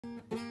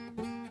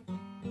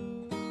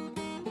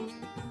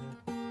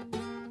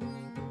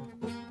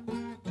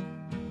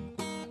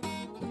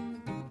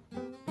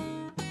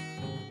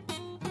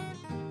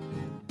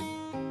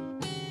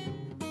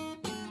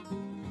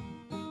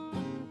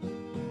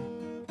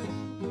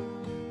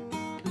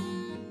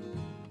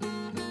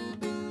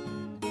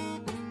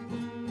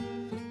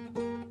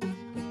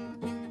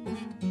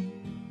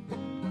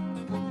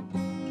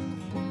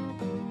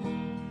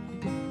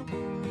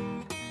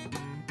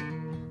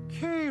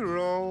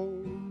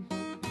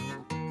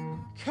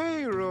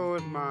Cairo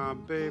is my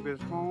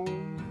baby's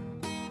home.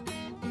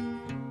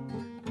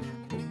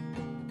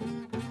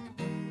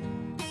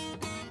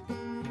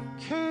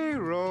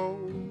 Cairo,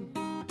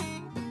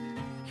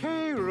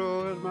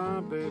 Cairo is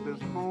my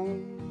baby's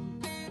home.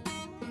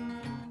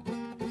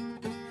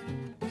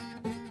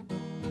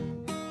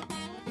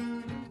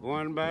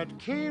 One bad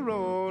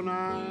Cairo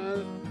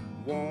night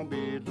won't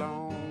be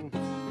long.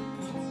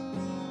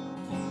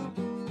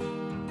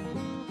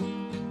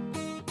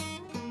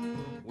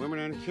 Women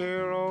in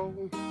Cairo,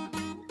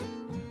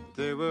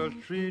 they will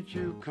treat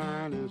you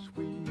kind and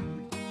sweet.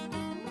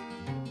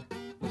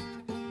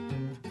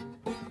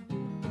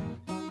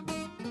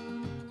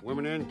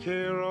 Women in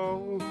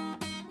Cairo,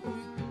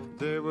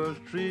 they will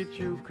treat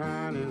you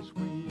kind and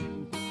sweet.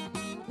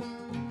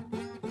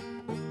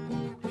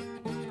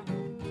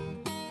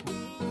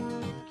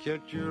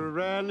 Catch you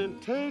around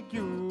and take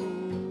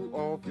you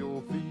off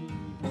your feet.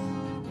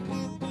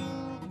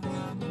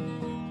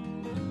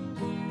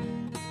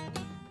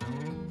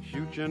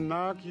 Shoot you and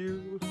knock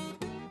you,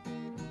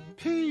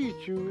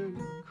 teach you and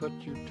cut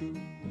you too.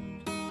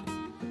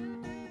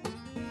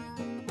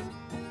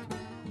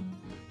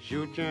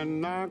 Shoot you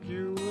and knock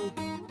you,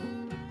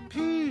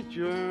 teach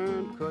you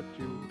and cut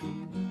you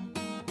too.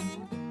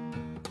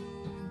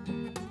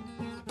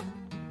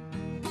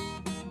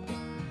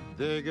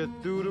 They get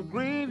through the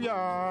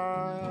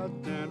graveyard,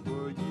 then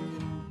for you.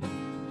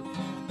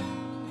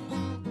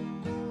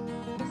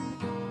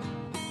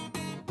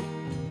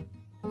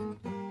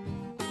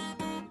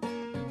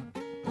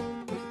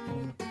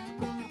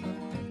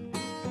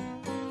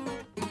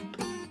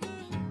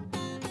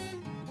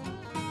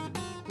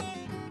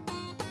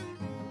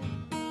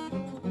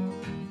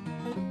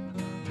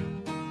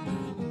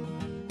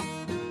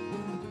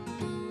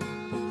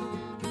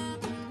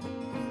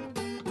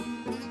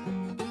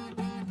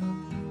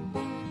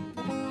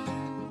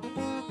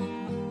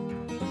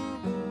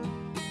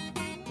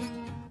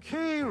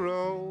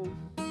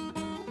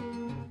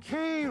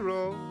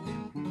 Cairo,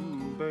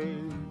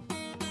 babe.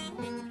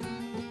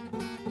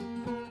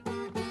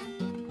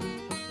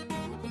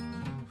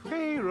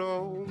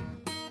 Cairo,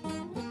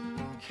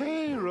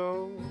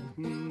 Cairo,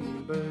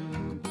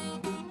 babe.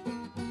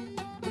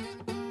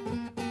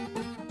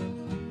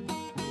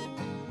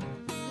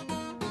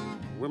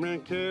 Women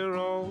in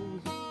Cairo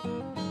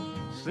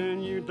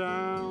send you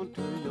down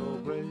to your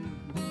grave.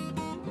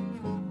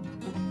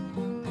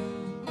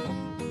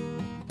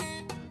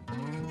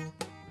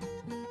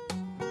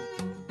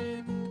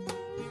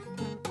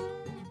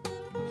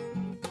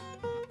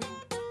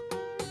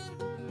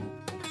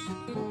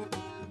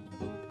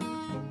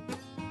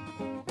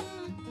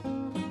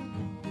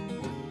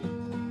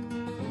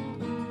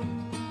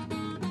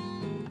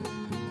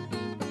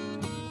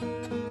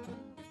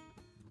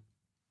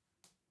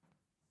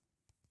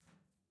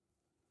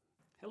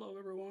 Hello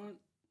everyone.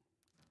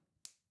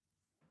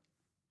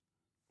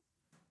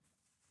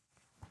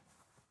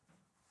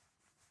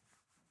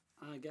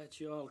 I got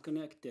you all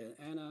connected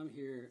and I'm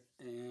here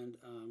and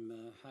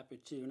I'm happy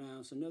to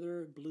announce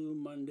another Blue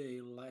Monday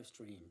live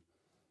stream.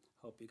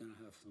 Hope you're gonna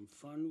have some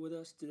fun with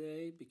us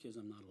today because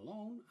I'm not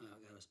alone.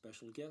 I've got a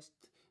special guest,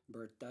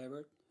 Bert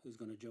Deivert, who's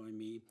gonna join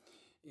me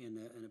in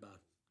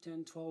about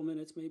 10-12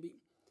 minutes maybe.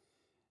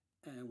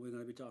 And we're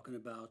gonna be talking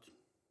about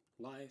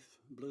life,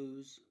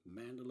 blues,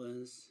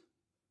 mandolins,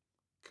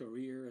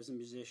 career as a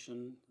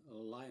musician, a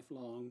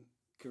lifelong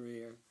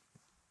career,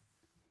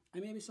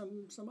 and maybe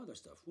some other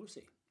stuff. We'll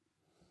see.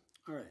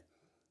 All right,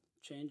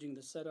 changing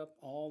the setup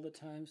all the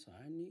time, so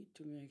I need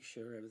to make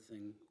sure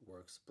everything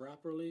works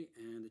properly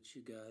and that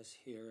you guys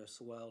hear as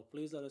well.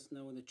 Please let us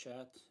know in the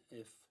chat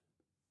if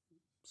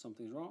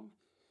something's wrong.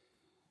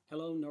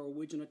 Hello,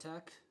 Norwegian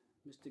Attack,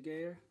 Mr.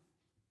 Geyer.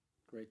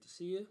 Great to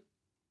see you.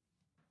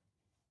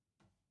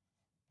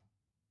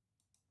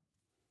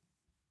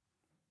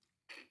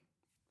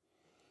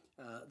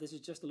 This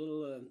is just a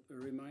little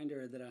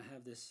reminder that I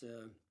have this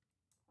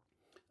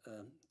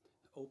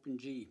Open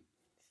G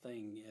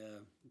thing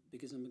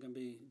because I'm going to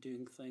be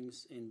doing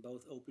things in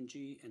both Open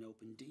G and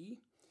Open D.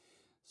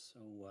 So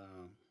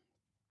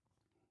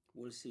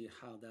we'll see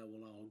how that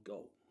will all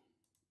go.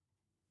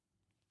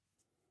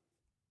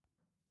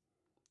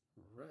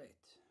 Right.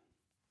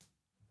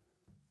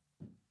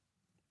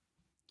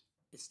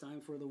 It's time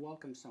for the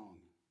welcome song.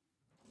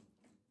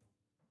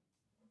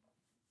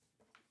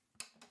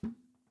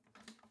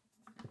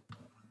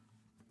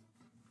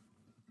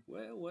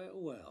 Well, well,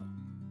 well.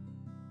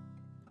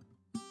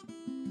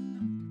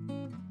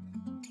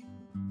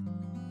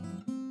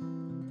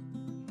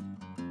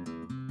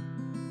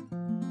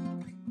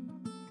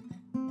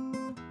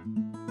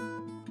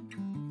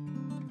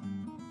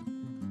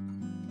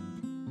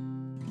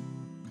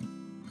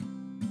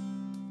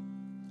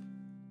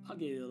 I'll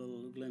give you a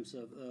little glimpse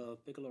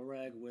of Piccolo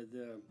Rag with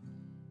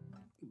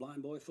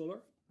Blind Boy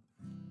Fuller.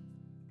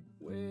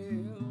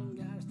 Well,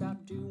 gotta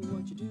stop doing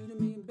what you do to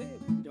me, baby.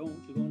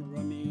 Don't you gonna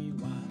run me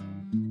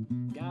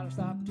wild. Gotta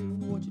stop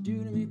doing what you do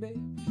to me,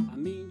 babe. I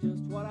mean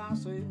just what I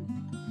said.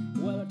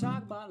 Well, I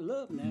talk about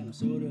love now,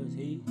 so does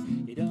he.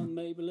 He done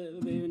made me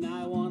live, baby,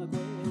 now I wanna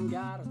quit.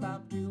 Gotta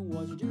stop doing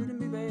what you do to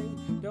me, baby.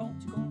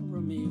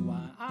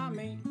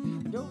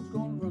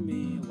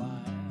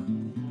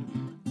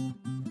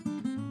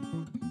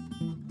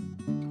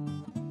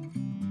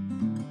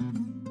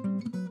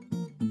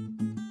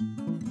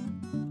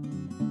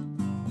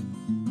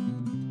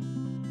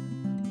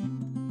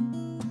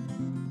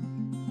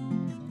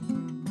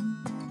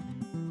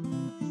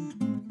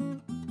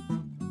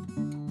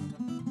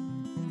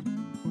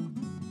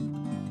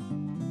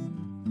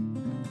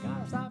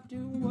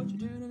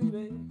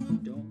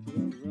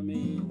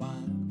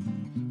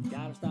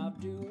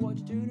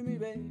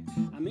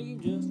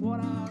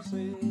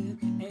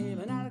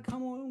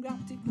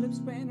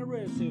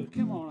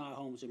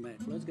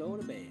 let's go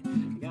to bed.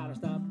 You gotta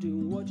stop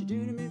doing what you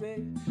do to me,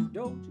 baby.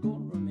 Don't you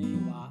gonna run me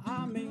while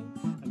I mean,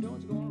 don't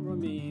you gonna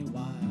run me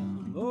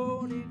while.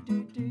 Oh, dee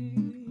dee dee,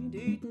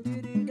 dee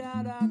dee dee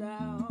da da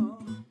da.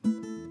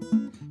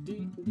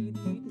 Dee dee dee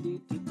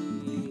dee dee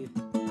dee.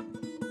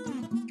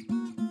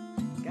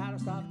 Gotta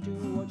stop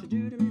doing what you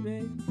do to me,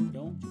 baby.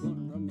 Don't you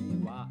gonna run me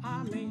while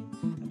I mean,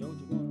 don't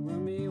you gonna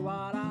run me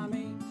while I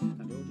mean,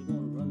 don't you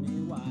gonna run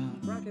me while.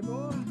 Rock it,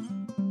 boy.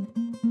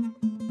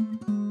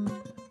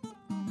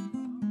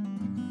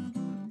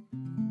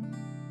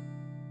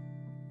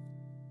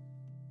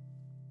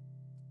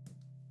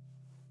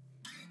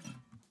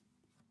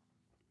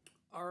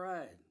 All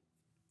right,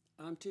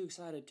 I'm too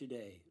excited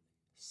today.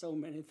 So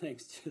many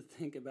things to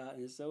think about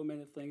and so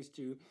many things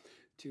to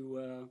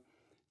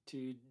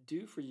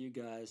do for you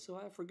guys. So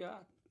I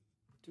forgot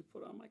to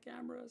put on my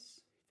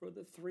cameras for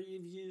the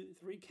three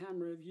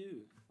camera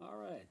view. All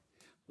right,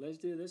 let's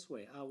do it this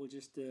way. I will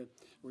just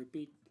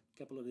repeat a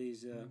couple of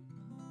these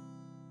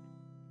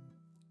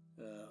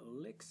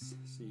licks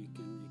so you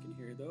can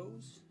hear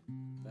those.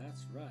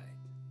 That's right.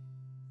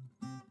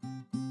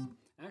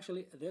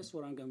 Actually, this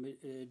what I'm going to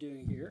be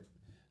doing here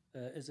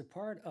is a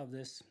part of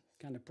this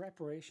kind of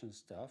preparation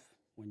stuff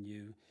when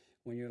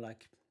you're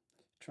like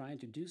trying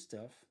to do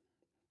stuff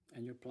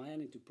and you're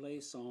planning to play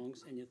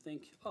songs and you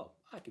think, oh,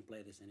 I can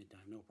play this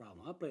anytime, no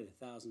problem. I've played it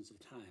thousands of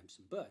times,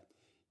 but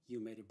you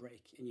made a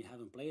break and you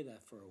haven't played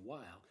that for a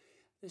while.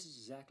 This is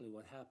exactly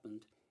what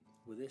happened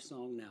with this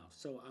song now.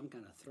 So I'm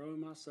kind of throwing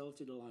myself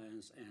to the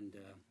lions, and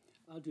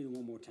I'll do it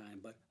one more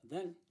time. But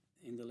then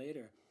in the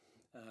later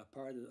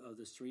part of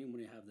the stream,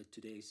 when you have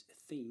today's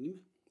theme,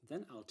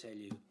 then I'll tell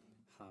you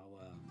how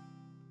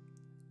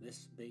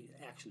this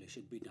actually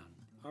should be done.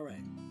 All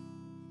right.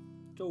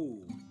 So,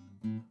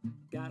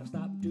 gotta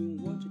stop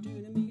doing what you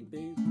do to me,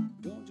 babe.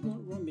 Don't you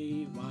gonna run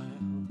me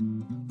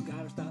wild.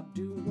 Gotta stop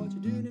doing what you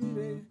do to me,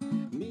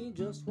 babe. Mean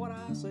just what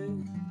I say.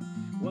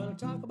 Well, I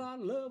talk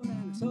about loving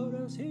and so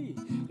does he.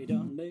 He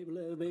done baby,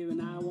 love, baby,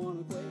 and I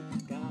wanna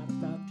quit. Gotta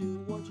stop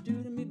doing what you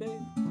do to me,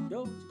 babe.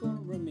 Don't you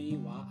gonna run me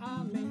while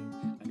I mean,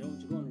 and don't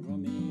you gonna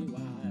run me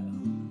wild.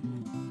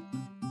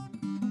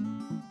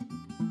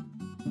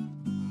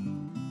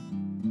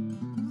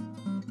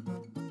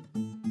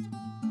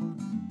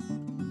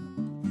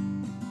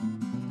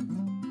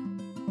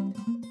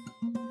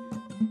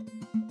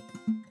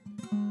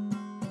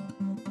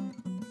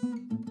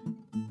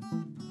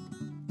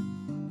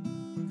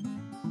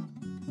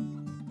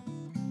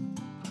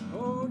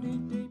 Oh, dee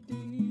dee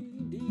dee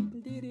dee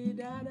dee dee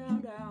da da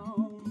da.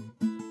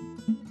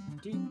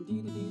 Dee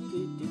dee dee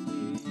dee dee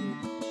dee.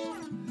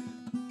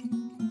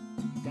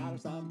 Gotta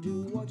stop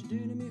doing what you do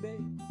to me,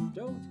 babe.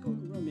 Don't you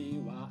gonna run me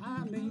while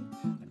I mean,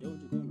 and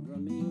don't you gonna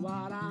run me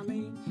while I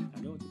mean,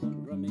 and don't you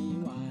gonna run me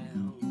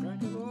while.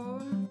 Crack it, boy.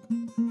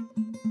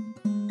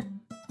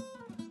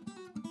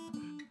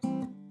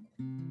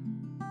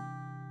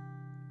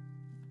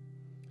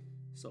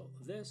 So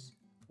this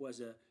was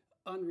a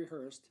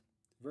unrehearsed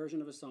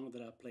version of a song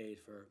that I played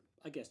for,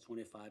 I guess,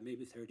 25,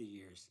 maybe 30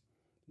 years.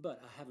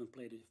 But I haven't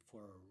played it for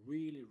a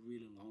really,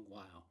 really long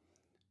while,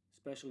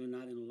 especially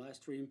not in the live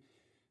stream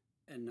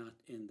and not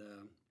in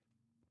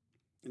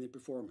the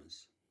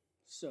performance.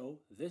 So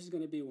this is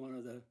going to be one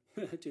of the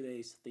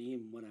today's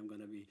theme when I'm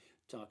going to be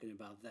talking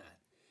about that.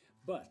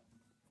 But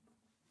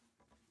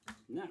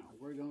now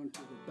we're going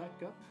to the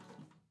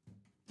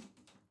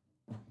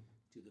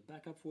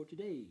backup for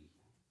today.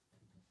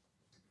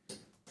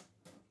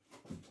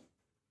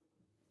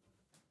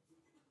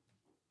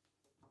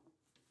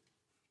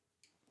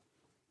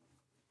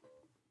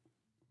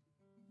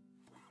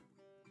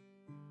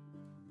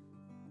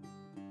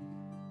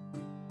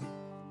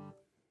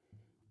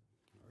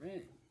 All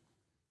right.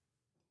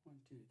 1,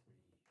 2, 3,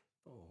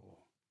 4.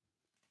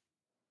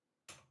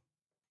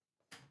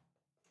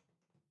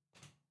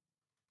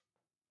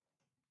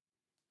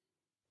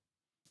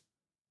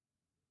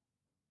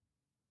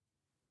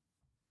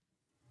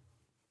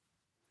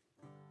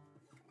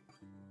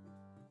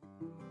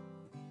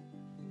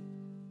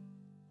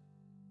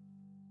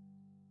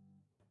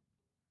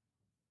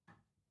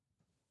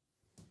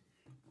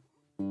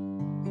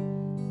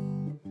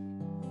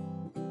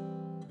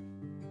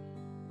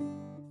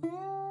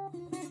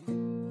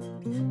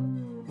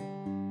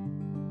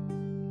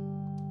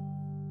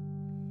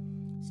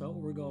 So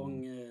we're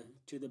going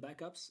to the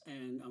backups,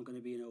 and I'm going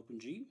to be in open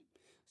G.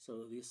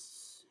 So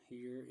this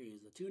here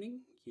is the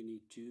tuning you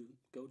need to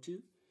go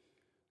to.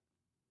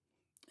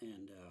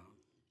 And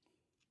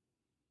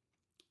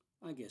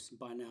I guess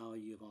by now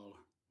you've all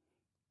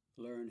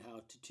learned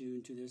how to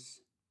tune to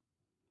this.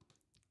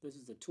 This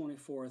is the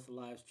 24th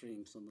live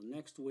stream, so the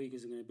next week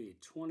is going to be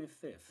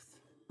 25th.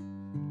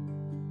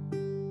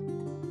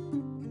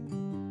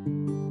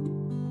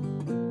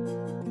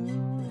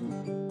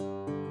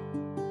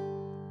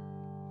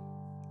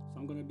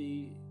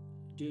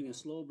 Doing a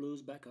slow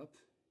blues backup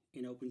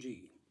in open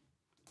G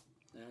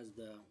as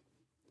the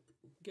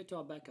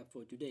guitar backup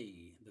for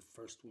today, the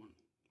first one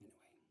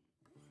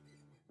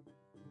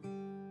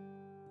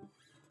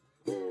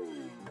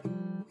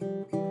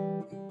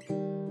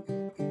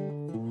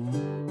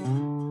anyway.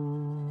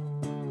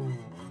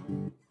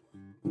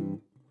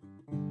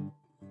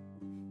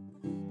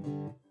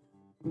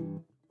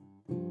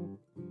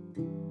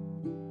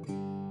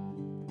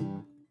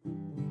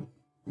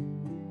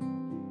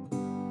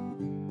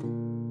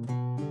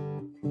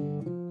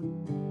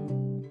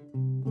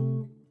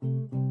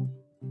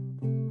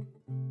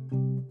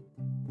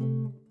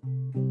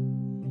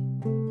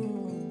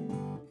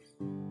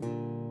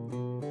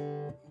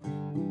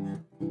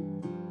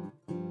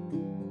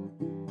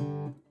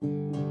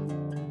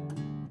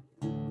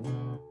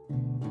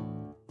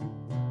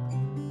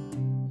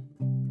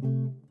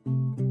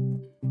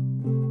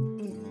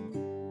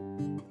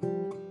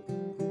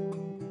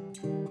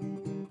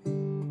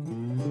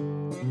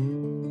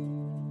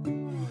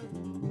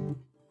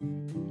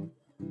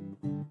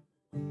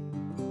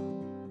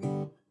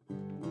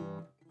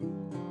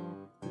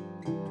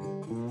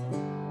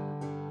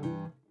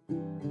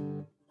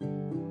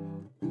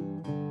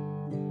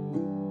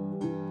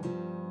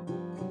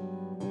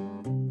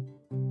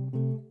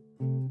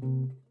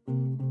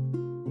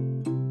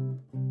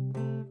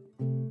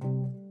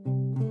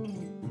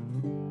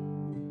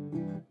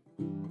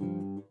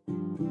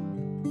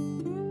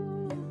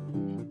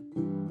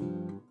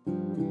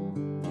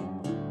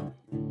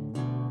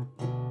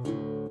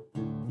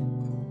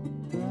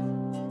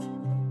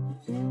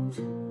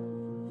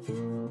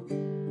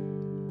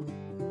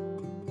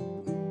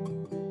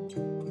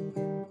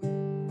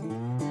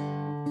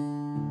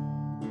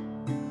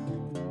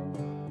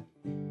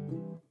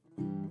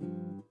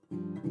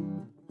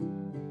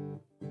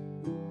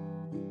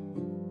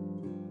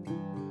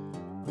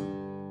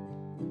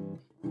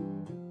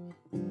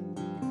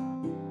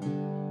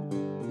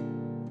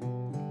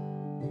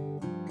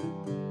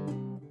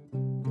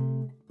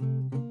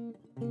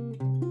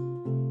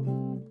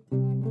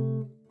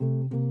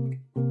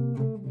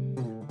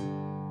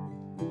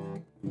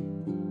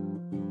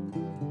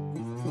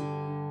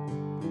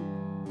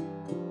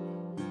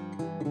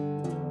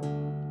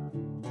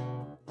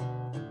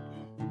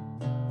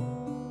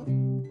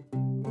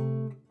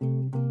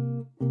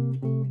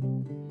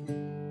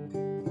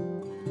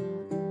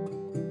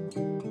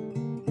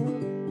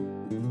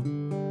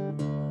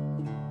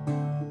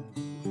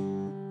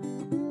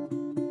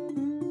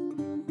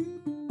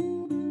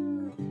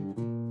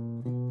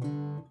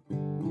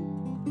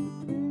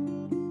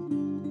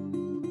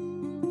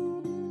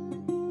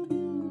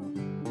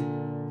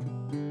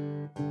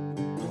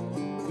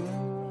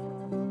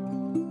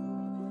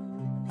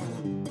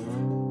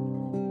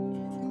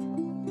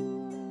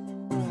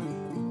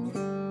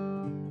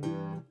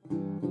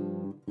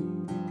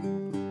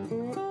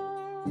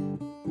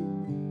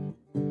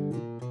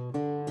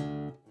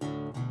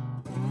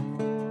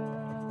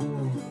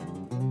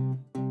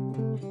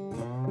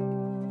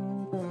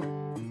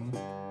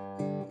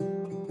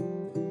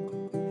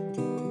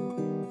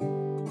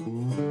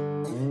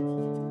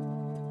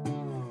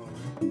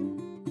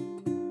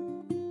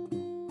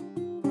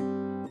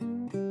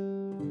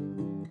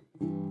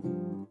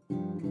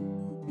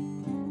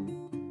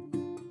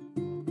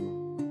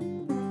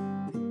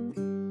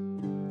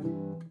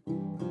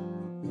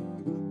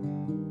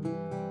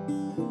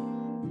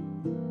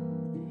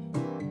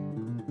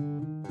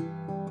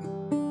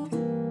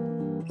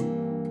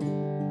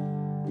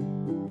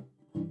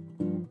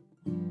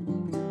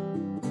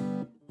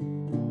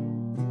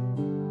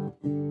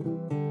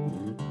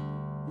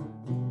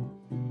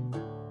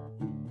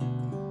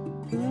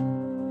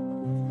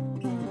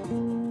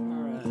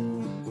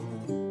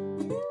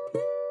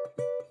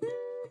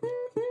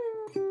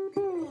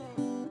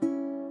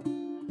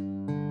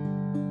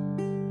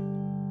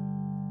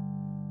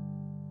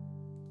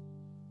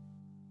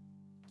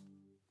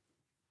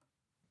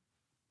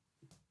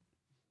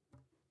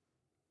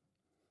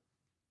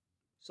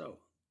 So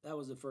that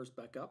was the first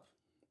backup.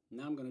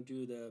 Now I'm going to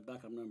do the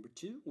backup number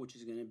 2, which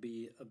is going to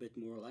be a bit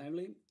more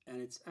lively,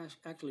 and it's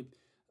actually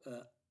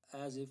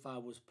as if I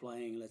was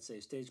playing, let's say,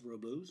 stage row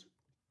blues,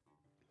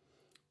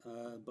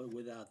 but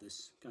without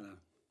this kind of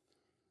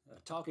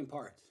talking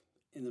part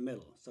in the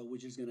middle. So we're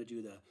just going to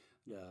do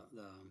the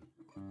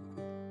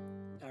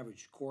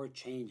average chord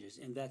changes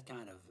in that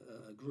kind of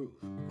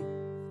groove.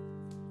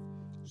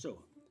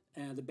 So,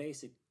 and the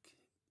basics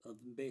of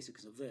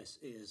this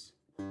is,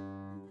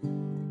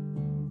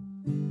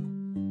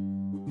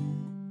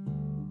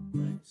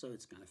 right, so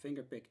it's kind of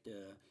finger-picked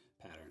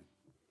pattern.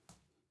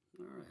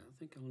 All right, I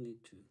think I'll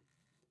need to,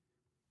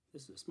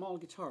 this is a small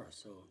guitar,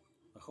 so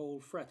the whole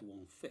fret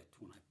won't fit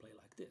when I play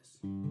like this.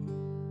 I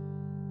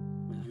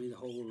mean the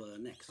whole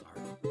neck,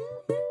 sorry.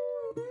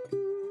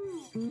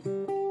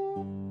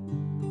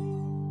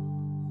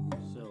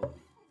 So,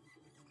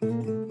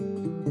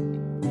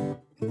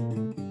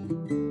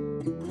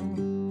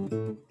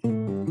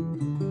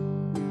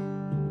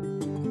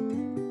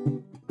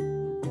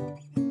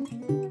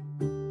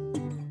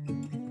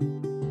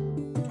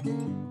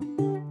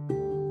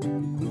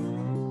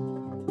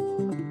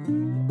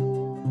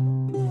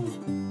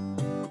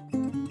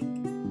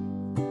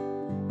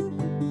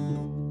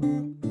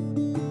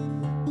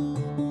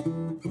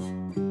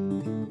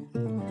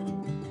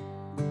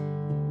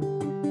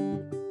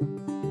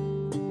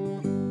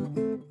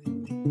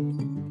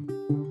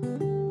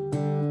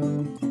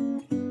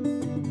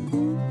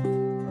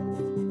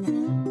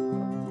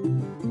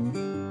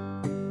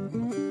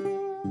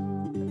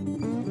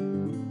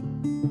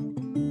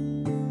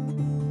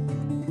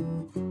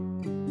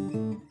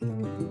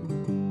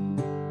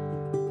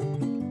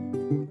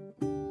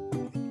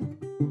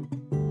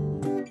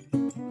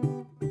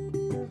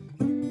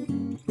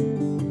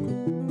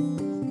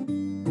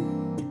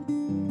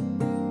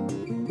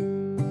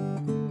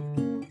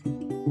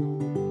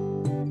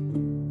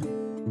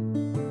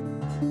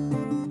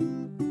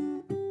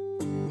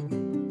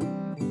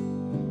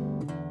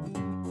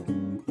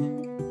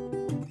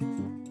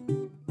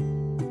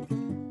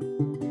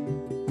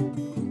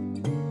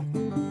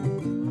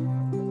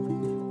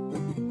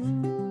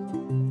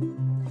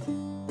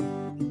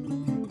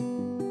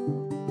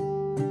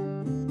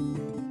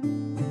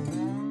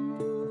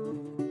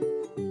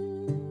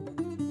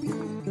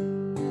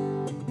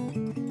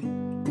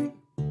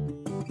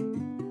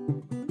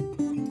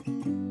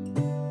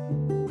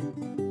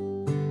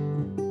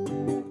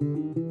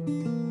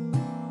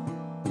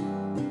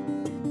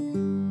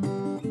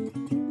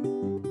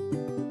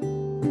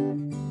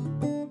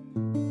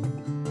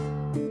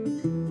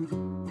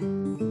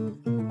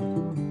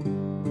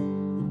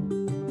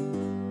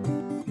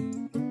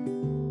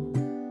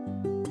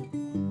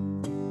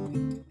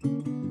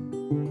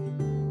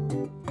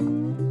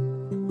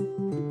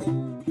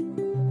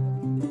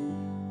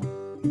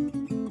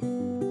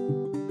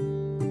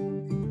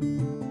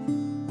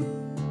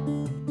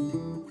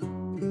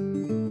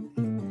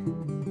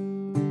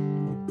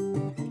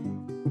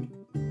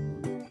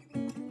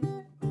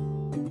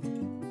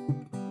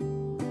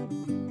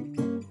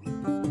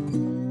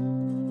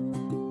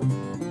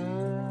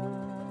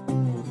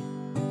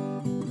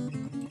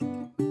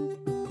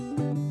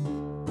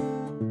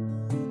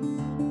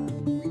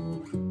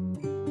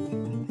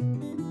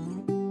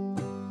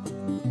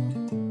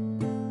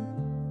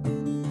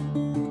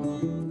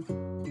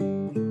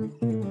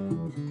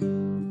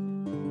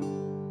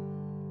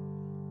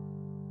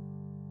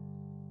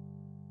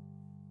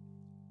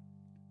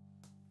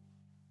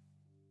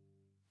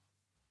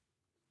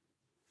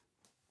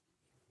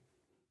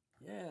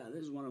 yeah,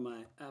 this is one of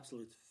my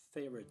absolute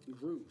favorite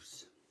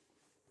grooves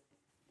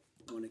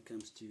when it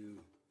comes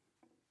to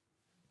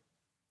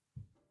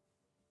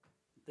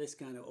this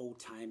kind of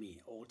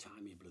old-timey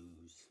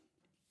blues.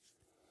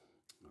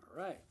 All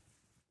right,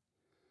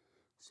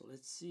 so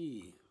let's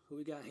see who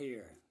we got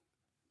here.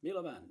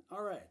 Milovan.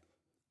 All right,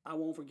 I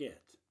won't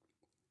forget.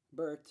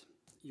 Bert,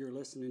 you're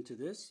listening to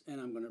this, and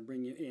I'm going to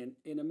bring you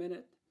in a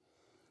minute.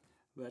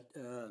 But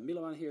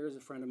Milovan here is a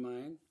friend of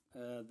mine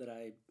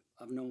that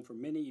I've known for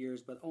many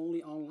years, but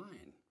only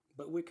online.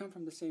 But we come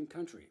from the same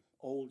country,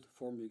 old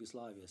former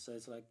Yugoslavia. So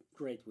it's like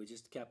great. We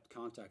just kept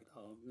contact,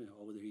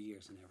 over the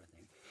years and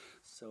everything.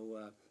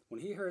 So when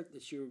he heard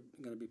that you're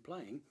going to be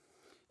playing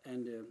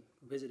and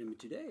visiting me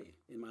today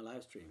in my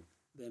live stream,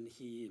 then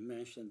he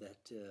mentioned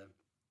that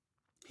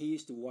he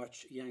used to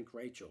watch Yank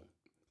Rachel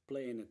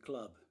play in a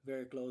club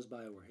very close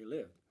by where he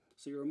lived.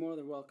 So you're more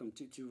than welcome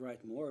to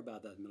write more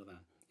about that,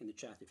 Milovan, in the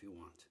chat if you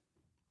want.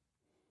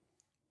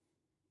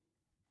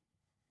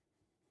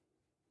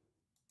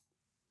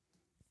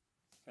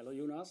 Hello,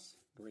 Jonas.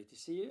 Great to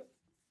see you.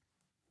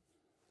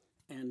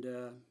 And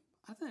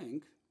I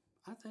think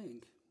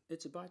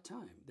it's about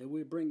time that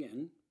we bring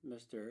in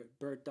Mr.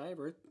 Bert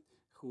Deivert,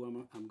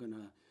 who I'm going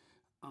to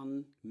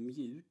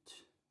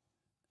unmute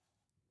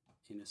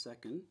in a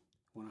second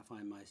when I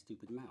find my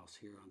stupid mouse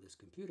here on this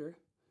computer.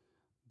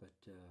 But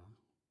we're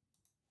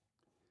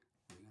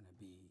going to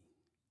be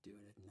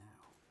doing it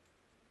now.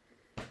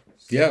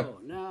 So Yeah.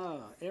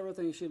 now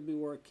everything should be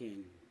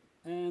working.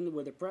 And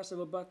with the press of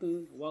a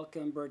button,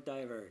 welcome Bert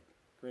Deivert.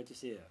 Great to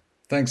see you.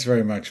 Thanks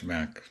very much,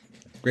 Mac.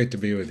 Great to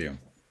be with you.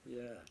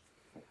 Yeah.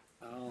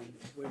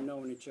 We've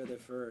known each other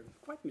for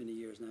quite many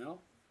years now.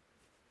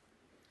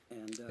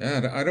 And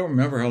Yeah, I don't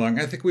remember how long.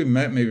 I think we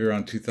met maybe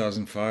around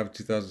 2005,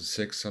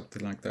 2006,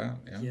 something like that.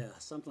 yeah,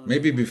 something like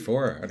Maybe that.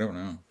 before. I don't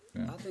know.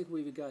 Yeah. I think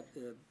we've got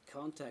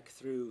contact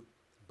through,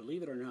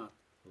 believe it or not,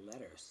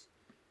 letters.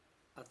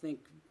 I think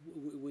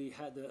we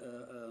had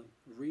a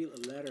real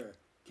letter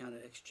kind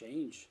of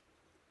exchange.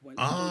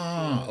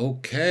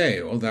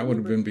 Okay. Well, that would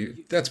have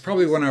been. That's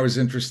probably when I was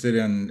interested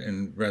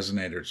in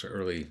resonators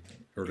early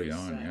exactly.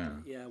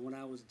 on. Yeah. Yeah, when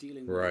I was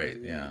dealing Right,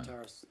 with yeah.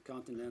 guitars,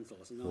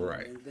 Continentals, and all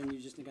Right. that. And then you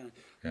just kind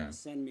Yeah. of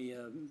send me,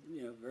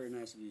 very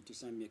nice of you to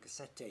send me a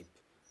cassette tape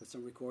with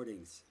some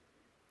recordings.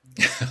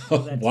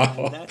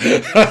 Wow. That's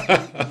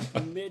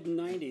mid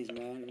 '90s,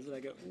 man. It's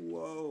like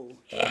whoa.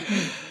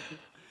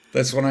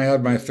 That's when I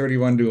had my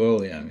 31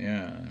 Duolian.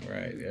 Yeah.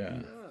 Right.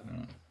 Yeah.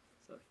 Yeah.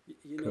 So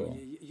you know, Cool.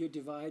 you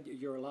divide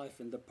your life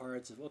into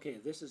parts of, okay,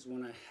 this is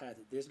when I had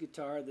this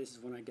guitar, this is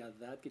when I got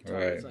that guitar.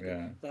 Right, It's like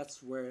yeah.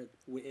 that's where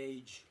we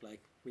age,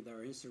 like with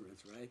our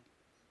instruments, right?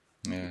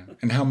 Yeah.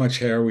 And how much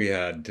hair we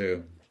had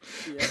too.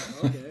 Yeah.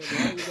 Okay.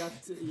 Well,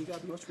 you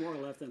got much more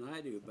left than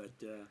I do, but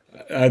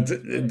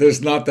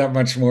There's not that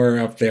much more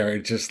up there.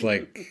 It's just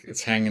like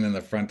it's hanging in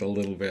the front a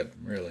little bit,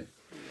 really.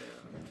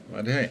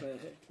 But hey,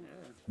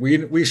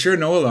 yeah. we sure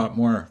know a lot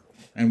more,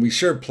 and we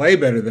sure play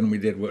better than we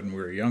did when we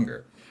were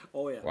younger.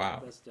 Oh yeah.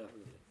 Wow. That's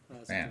definitely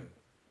that's Man.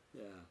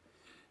 true. Yeah.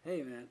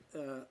 Hey man,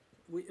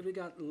 we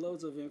got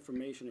loads of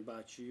information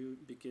about you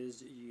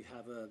because you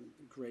have a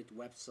great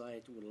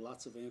website with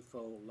lots of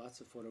info, lots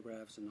of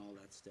photographs, and all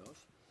that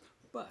stuff.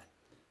 But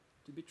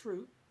to be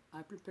true,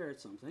 I prepared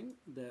something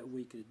that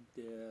we could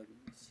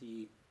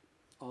see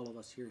all of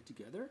us here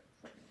together.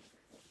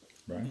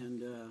 Right.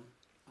 And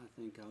I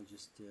think I'll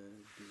just do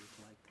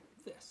it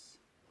like this.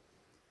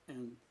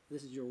 And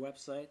this is your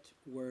website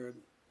where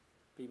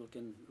people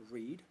can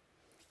read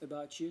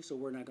about you. So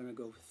we're not going to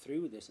go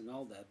through this and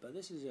all that. But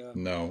this is a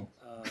No.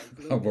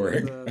 little I'm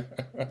worried. bit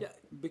of yeah,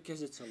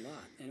 because it's a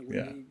lot, and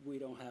Yeah. we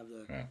don't have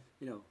the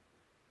Yeah.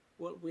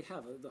 well, we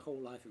have the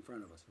whole life in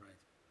front of us, right?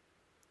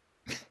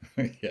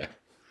 Yeah.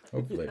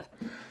 Hopefully.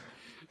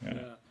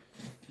 Yeah.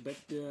 But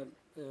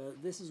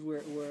this is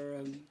where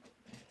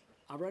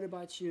I read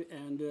about you,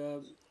 and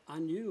I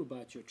knew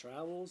about your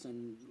travels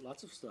and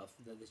lots of stuff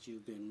that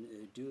you've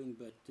been doing,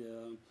 but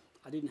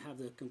I didn't have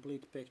the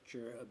complete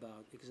picture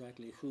about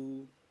exactly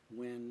who,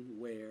 when,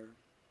 where,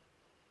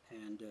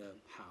 and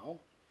how.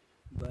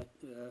 But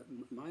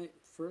my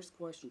first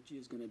question to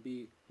you is going to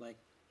be like,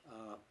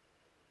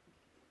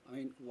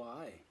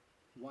 why?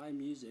 Why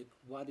music?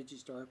 Why did you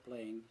start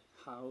playing?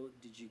 How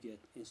did you get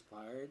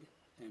inspired?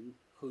 And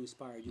who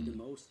inspired you the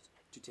most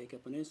to take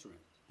up an instrument?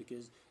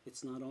 Because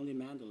it's not only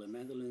mandolin.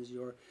 Mandolin is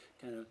your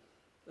kind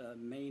of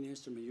main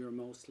instrument. You're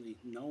mostly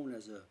known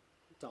as a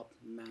top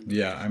mandolin.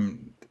 Yeah,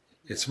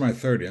 it's my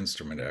third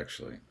instrument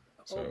actually.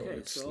 So Okay,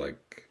 it's so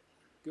like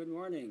good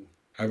morning,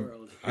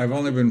 world. I've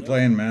only been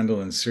playing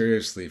mandolin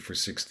seriously for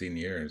 16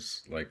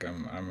 years. Like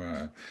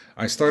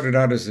I started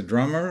out as a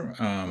drummer.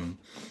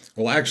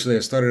 Well, actually,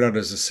 I started out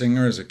as a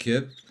singer as a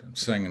kid,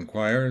 sang in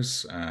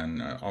choirs,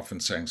 and often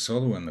sang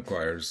solo in the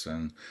choirs.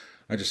 And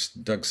I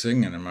just dug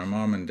singing. And my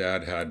mom and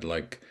dad had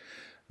like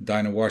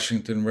Dinah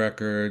Washington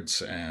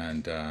records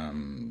and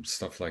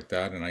stuff like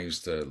that. And I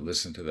used to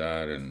listen to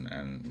that.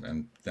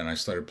 And then I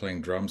started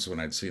playing drums when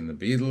I'd seen the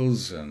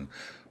Beatles. And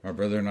my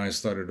brother and I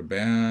started a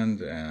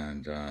band.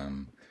 And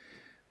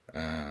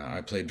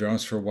I played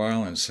drums for a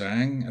while and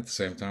sang at the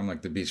same time,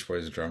 like the Beach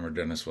Boys drummer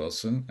Dennis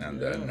Wilson. And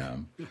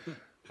then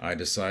I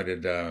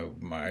decided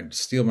I'd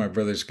steal my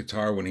brother's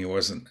guitar when he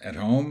wasn't at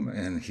home,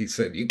 and he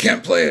said, "You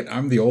can't play it."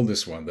 I'm the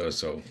oldest one though,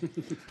 so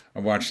I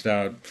watched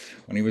out.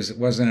 When he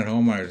wasn't at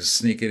home, I would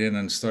sneak it in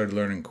and started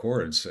learning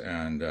chords.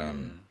 And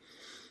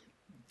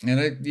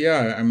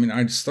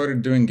I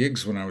started doing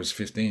gigs when I was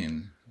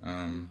 15,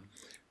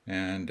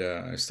 and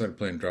I started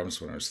playing drums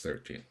when I was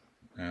 13,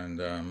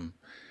 and.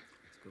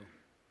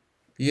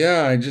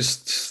 Yeah, I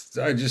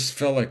just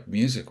felt like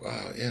music.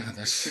 Wow, yeah,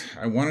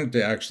 I wanted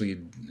to actually,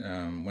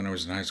 when I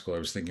was in high school, I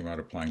was thinking about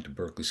applying to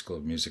Berklee School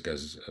of Music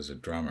as a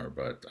drummer,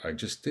 but I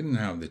just didn't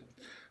have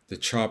the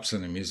chops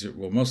and the music,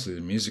 well, mostly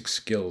the music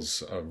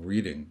skills of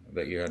reading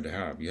that you had to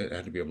have. You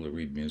had to be able to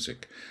read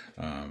music,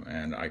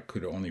 and I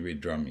could only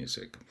read drum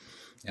music,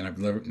 and I've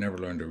never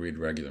learned to read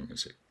regular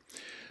music.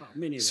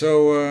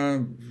 So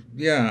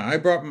I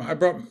brought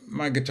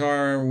my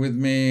guitar with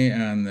me,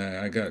 and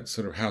I got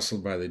sort of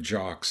hassled by the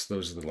jocks.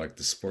 Those are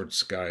the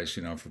sports guys,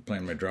 for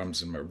playing my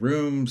drums in my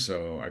room.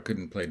 So I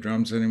couldn't play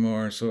drums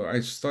anymore. So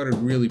I started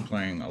really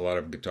playing a lot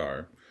of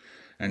guitar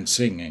and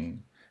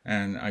singing,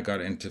 and I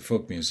got into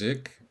folk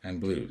music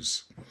and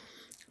blues.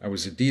 I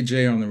was a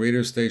DJ on the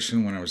radio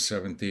station when I was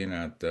 17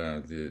 at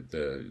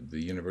the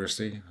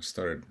university. I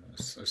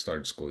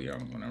started school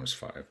young when I was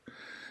 5.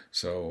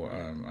 So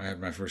I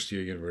had my first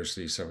year at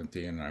university,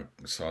 17, and I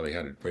saw they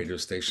had a radio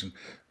station.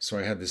 So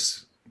I had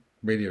this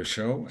radio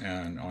show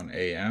and on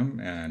AM,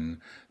 and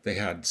they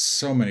had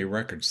so many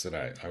records that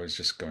I was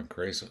just going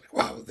crazy. Like,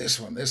 wow, this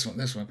one, this one,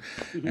 this one.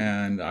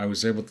 And I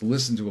was able to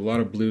listen to a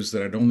lot of blues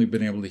that I'd only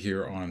been able to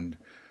hear on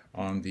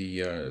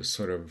the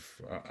sort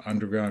of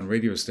underground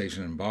radio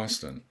station in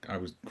Boston.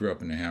 Grew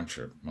up in New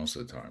Hampshire most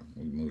of the time.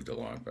 We moved a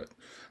lot, but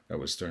that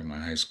was during my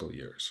high school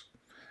years.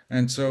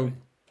 And so,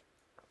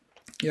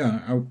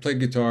 yeah, I played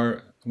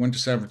guitar. Went to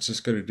San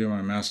Francisco to do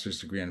my master's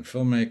degree in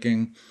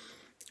filmmaking.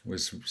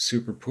 Was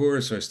super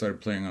poor, so I started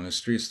playing on the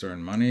streets to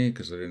earn money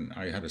because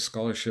I had a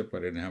scholarship, but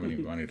I didn't have any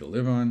money to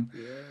live on.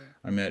 Yeah.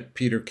 I met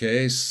Peter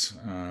Case,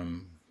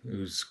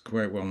 who's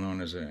quite well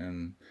known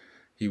and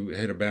he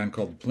had a band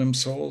called the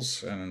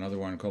Plimsolls and another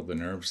one called the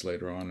Nerves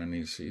later on, and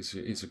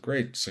he's a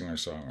great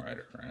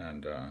singer-songwriter.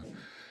 And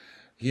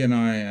he and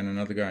I and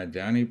another guy,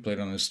 Danny, played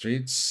on the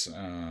streets,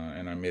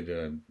 and I made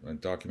a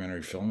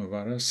documentary film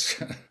about us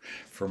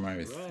for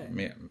my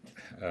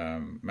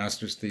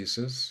master's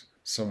thesis.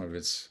 Some of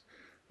it's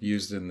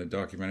used in the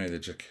documentary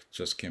that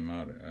just came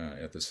out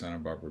at the Santa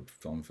Barbara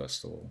Film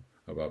Festival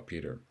about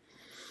Peter.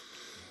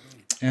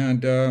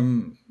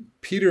 And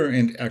Peter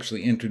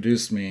actually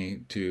introduced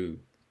me to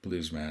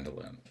blues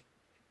mandolin.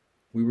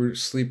 We were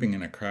sleeping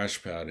in a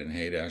crash pad in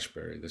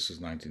Haight-Ashbury. This was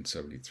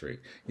 1973.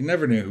 You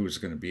never knew who was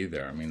going to be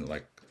there. I mean,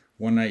 like,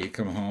 one night you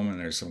come home and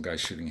there's some guy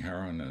shooting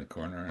heroin in the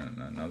corner, and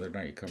another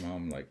night you come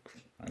home, like,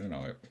 I don't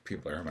know,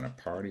 people are having a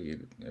party.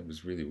 It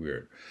was really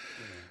weird.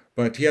 Yeah.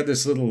 But he had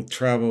this little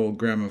travel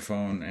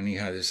gramophone, and he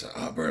had this,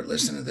 oh, Bert,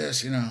 listen to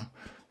this,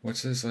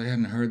 what's this? I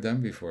hadn't heard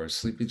them before.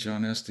 Sleepy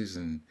John Estes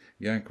and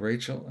Yank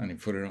Rachel. And he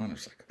put it on. I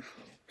was like,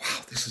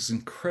 wow, this is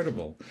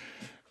incredible.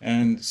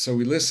 And so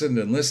we listened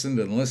and listened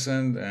and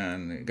listened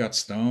and got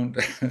stoned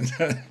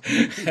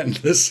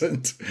and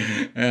listened.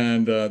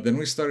 And then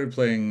we started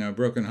playing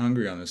Broken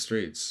Hungry on the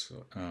streets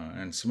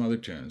and some other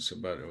tunes,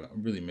 but a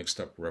really mixed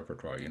up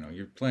repertoire.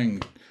 You're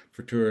playing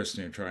for tourists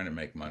and you're trying to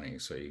make money,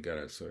 so you got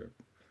to sort of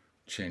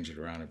change it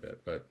around a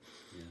bit. But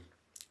yeah.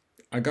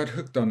 I got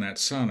hooked on that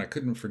sound. I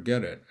couldn't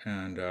forget it.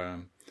 And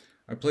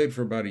I played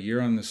for about a year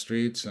on the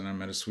streets, and I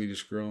met a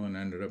Swedish girl and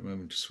ended up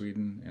moving to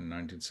Sweden in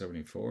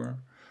 1974.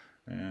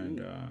 And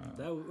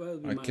that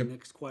would be my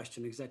next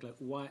question, exactly.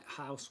 Why,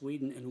 how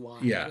Sweden, and why?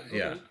 Yeah, okay.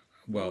 Yeah.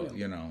 Well,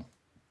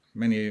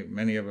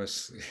 many of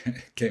us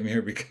came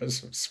here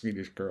because of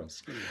Swedish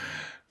girls,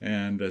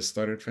 and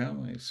started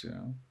families.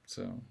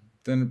 So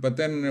then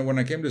when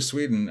I came to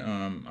Sweden,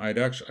 I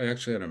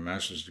actually had a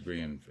master's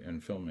degree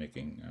in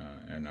filmmaking,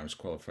 and I was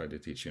qualified to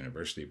teach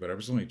university. But I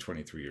was only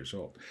 23 years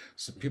old,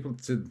 so people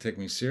didn't take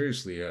me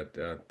seriously at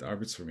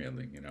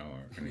Arbetsförmedling,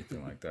 or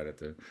anything like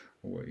that.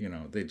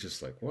 They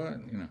just like, what,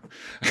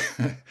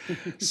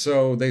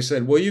 So they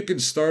said, well, you can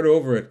start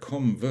over at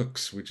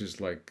Komvux, which is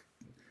like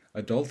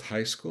adult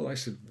high school. I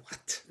said,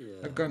 what? Yeah.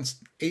 I've gone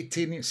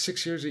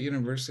 6 years at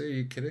university. Are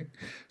you kidding?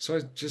 So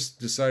I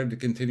just decided to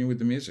continue with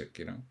the music,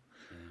 Yeah.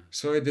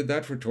 So I did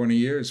that for 20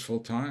 years full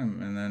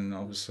time. And then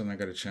all of a sudden I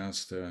got a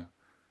chance to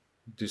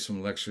do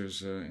some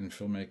lectures in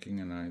filmmaking.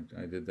 And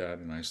I did that.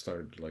 And I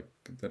started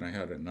then I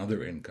had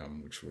another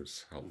income, which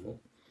was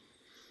helpful.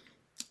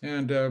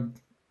 And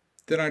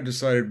then I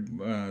decided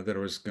that I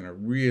was going to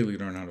really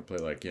learn how to play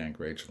like Yank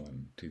Rachel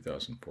in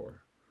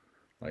 2004.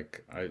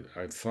 Like,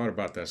 I thought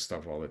about that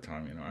stuff all the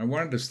time, I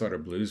wanted to start a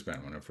blues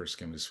band when I first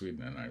came to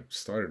Sweden, and I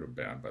started a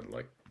band, but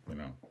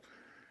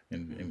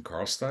in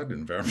Karlstad,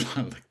 in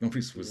Värmland,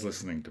 nobody was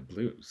listening to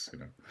blues,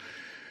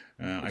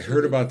 I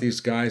heard about these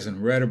guys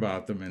and read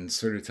about them in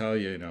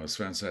Södertälje,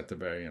 Sven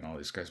Zetterberg and all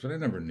these guys, but I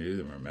never knew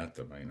them or met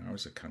them. I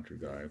was a country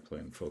guy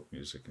playing folk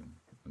music and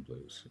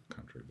blues,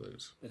 country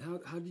blues. But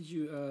how did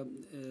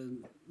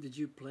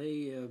you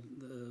play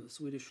the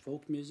Swedish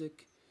folk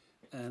music?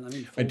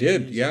 And I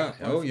did, yeah.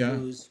 Oh, yeah.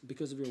 Blues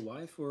because of your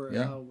wife, or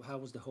yeah. How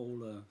was the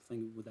whole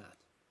thing with that?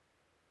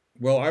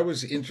 Well, I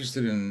was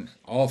interested in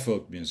all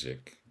folk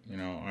music.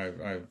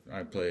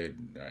 I played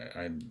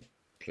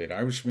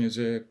Irish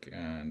music,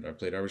 and I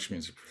played Irish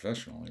music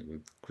professionally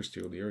with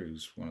Christy O'Leary,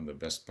 who's one of the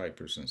best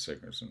pipers and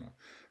singers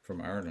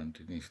from Ireland.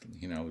 And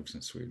he now lives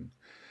in Sweden.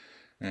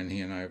 And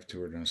he and I have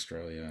toured in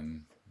Australia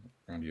and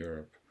around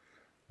Europe,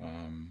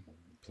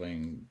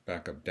 playing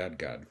backup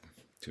dadgad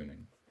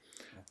tuning,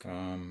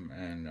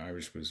 and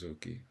Irish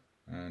bouzouki.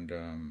 And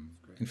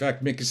in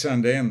fact, Mickey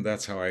Sandén,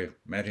 that's how I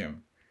met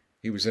him.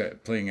 He was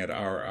playing at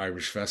our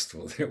Irish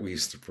festival that we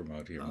used to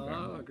promote here in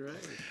Värmland. Oh, great.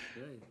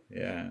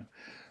 Yeah.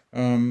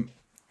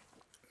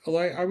 Well,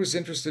 I was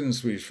interested in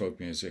Swedish folk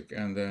music,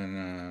 and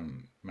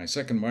then my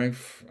second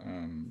wife,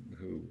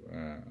 who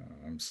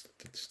I'm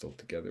still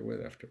together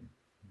with after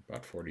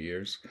about 40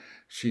 years,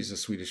 she's a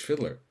Swedish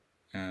fiddler,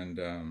 and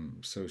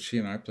so she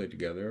and I played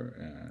together,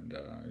 and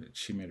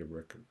she made a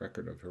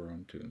record of her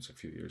own tunes a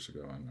few years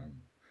ago, and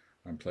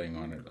I'm playing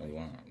on it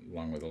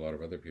along with a lot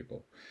of other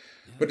people.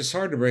 Yeah. But it's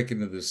hard to break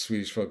into the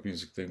Swedish folk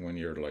music thing when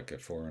you're like a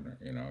foreigner.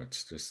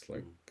 It's just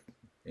like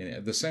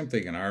the same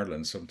thing in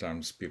Ireland.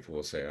 Sometimes people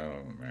will say,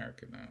 "Oh, I'm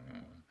American."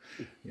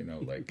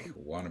 like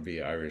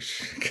wannabe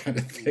Irish kind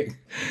of thing.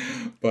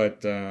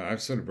 But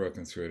I've sort of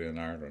broken through it in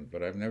Ireland,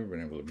 but I've never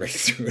been able to break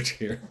through it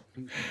here.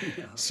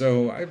 Yeah.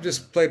 So I've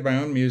just played my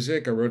own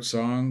music. I wrote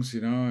songs,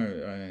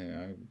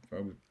 I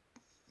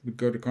would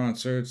go to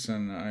concerts,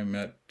 and I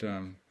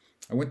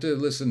went to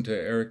listen to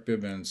Eric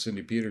Bibb and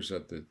Cindy Peters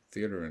at the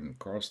theater in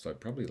Karlstad,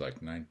 probably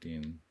like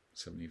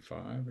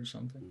 1975 or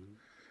something.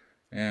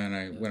 And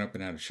I went up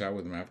and had a chat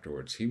with him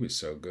afterwards. He was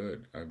so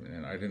good.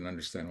 And I didn't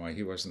understand why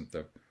he wasn't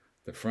the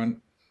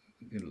front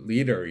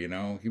leader,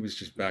 He was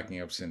just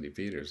backing up Cindy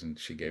Peters, and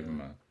she gave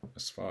him a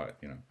spot,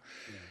 Yeah.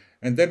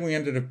 And then we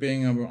ended up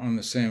being on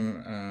the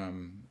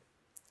same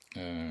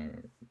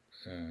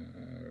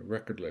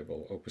record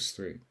label, Opus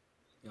 3.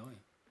 Oh, yeah.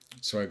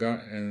 So I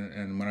got,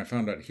 and when I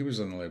found out he was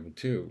on the label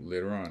too,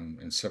 later on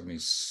in 70,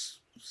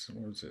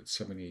 what was it,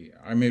 70,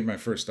 I made my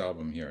first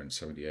album here in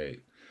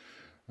 78.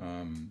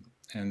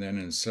 And then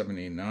in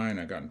 79,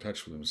 I got in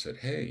touch with him and said,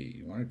 hey,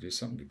 you want to do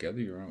something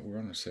together? We're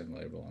on the same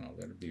label and all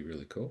that. It'd be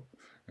really cool.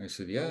 And I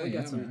said, yeah, well, we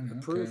got some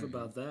man, proof okay.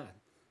 about that.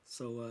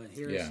 So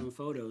here are some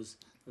photos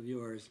of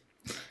yours.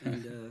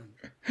 And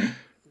a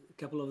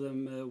couple of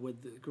them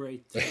with the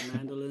great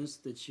mandolins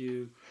that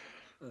you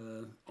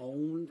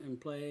own and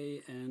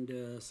play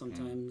and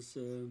sometimes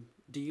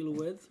deal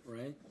with,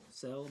 right?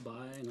 Sell,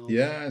 buy, and all that.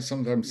 Yeah,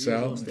 sometimes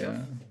sell,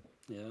 stuff.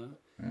 Yeah.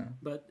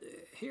 But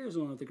here's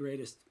one of the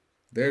greatest.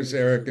 There's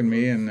Eric and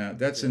me, and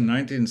that's in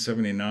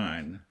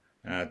 1979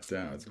 at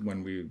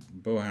when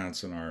Bo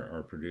Hansen,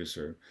 our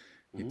producer,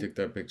 he took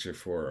that picture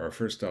for our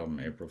first album,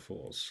 April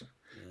Fools.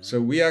 Yeah.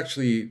 So we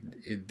actually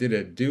did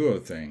a duo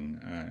thing,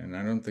 and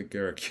I don't think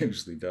Eric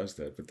usually does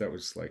that, but that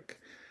was like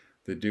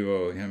the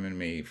duo, him and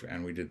me,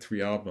 and we did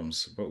 3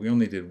 albums, but we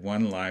only did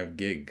 1 live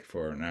gig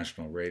for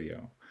national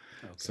radio.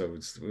 Okay. So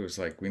it was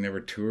like we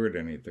never toured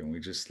anything. We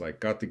just like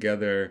got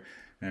together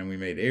and we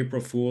made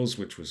April Fools,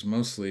 which was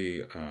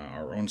mostly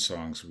our own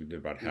songs. We did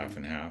about half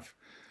and half.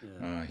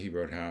 Yeah. He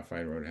wrote half,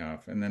 I wrote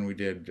half. And then we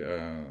did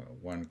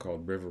one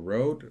called River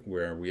Road,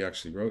 where we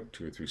actually wrote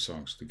 2 or 3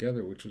 songs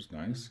together, which was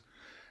nice.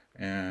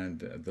 And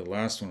the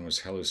last one was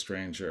Hello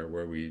Stranger,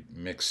 where we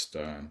mixed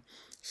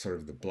sort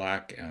of the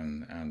black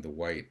and the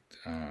white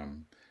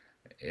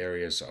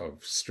areas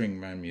of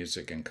string band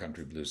music and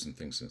country blues and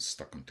things, and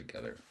stuck them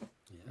together.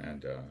 Yeah.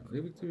 And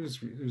it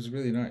was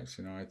really nice.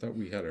 I thought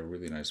we had a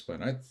really nice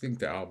blend. I think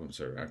the albums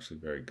are actually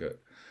very good,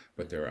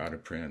 but they're out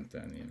of print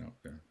and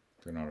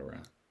they're not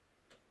around.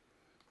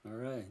 All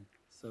right.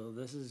 So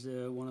this is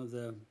one of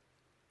the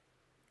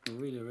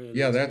really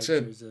nice that's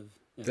it. Of,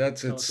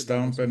 that's it.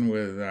 Stomping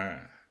with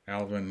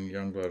Alvin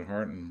Youngblood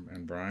Hart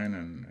and Brian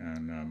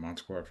and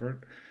Mons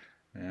Quarford.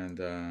 And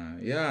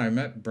I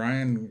met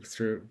Brian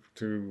through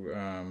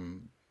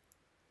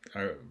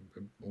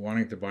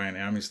wanting to buy an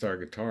Amistar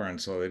guitar, and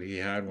saw that he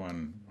had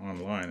one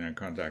online, and I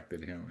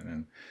contacted him,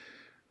 and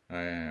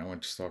then I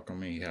went to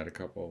Stockholm. He had a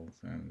couple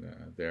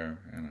there,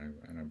 and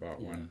I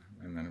bought one,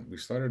 and then we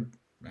started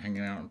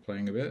hanging out and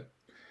playing a bit,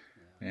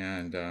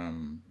 and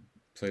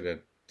played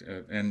at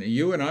and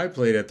you and I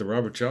played at the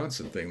Robert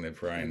Johnson thing that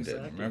Brian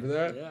did. Remember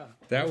that? Yeah.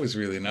 That was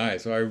really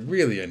nice. So I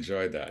really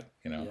enjoyed that.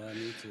 Yeah,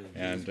 me too.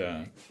 And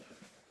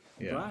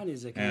Brian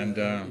is a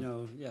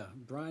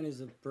Brian is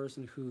a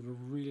person who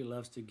really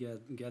loves to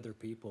gather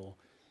people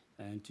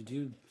and to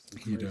do some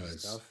crazy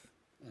stuff.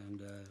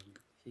 And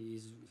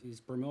he's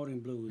promoting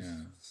blues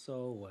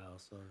so well.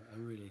 So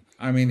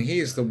I mean,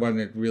 he's the one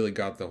that really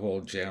got the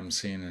whole jam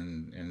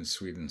scene in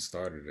Sweden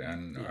started.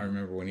 And I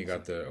remember when he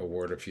got the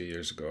award a few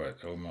years ago at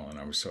Åmål, and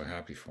I was so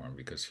happy for him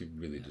because he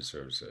really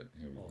deserves it.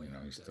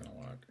 He's done a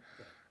lot.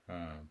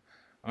 Yeah.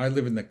 I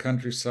live in the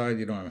countryside.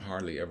 I'm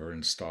hardly ever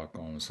in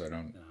Stockholm, so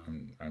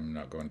I'm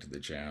not going to the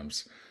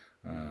jams,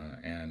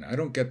 and I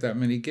don't get that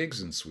many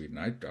gigs in Sweden.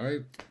 I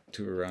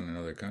tour around in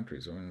other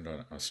countries. I went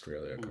to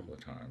Australia a couple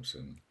of times,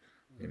 and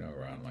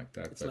around like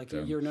that. It's like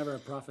you're never a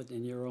prophet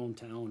in your own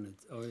town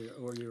or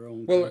your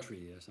own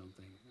country or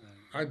something.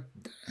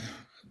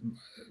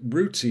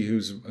 Rootsy,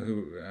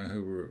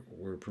 who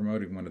were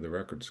promoting one of the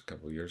records a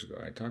couple of years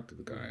ago, I talked to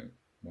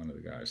one of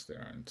the guys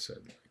there, and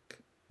said,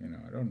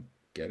 I don't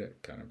get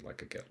it, kind of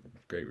like I get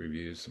great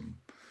reviews. I'm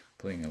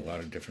playing in a lot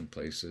of different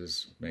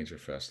places, major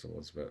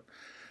festivals, but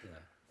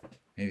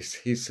he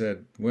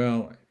said,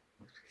 well,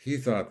 he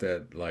thought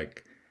that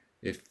like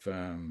if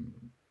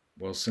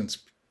since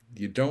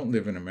you don't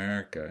live in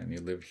America and you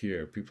live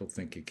here, people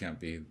think you can't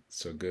be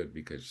so good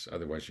because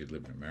otherwise you'd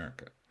live in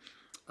America.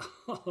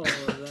 Oh,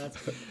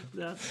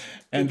 that's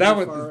and that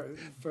was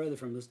further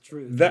from the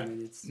truth.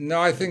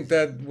 I think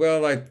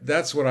that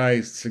that's what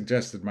I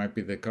suggested might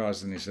be the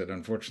cause, and he said,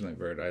 unfortunately,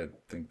 Bert, I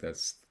think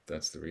that's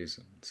the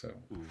reason. So,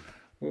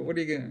 what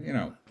are you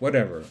gonna,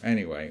 whatever.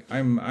 Anyway,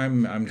 I'm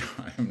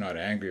not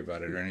angry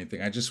about it or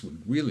anything. I just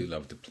would really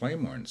love to play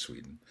more in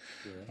Sweden.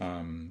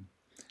 Yeah.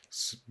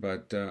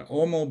 But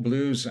Åmål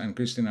Blues and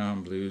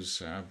Kristinehamn Blues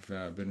have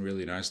been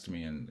really nice to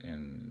me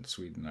in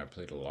Sweden. I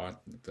played a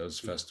lot at those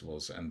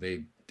festivals, and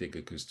they dig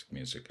acoustic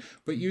music.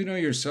 But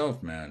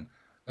yourself, man,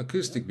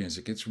 acoustic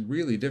music, it's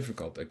really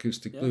difficult.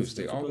 Acoustic blues,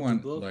 they all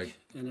want like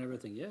and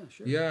everything. Yeah,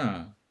 sure.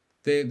 Yeah,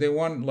 they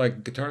want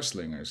like guitar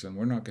slingers, and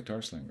we're not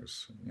guitar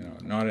slingers.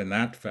 Not in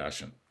that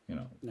fashion.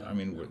 No, I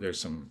mean, no. there's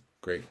some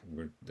great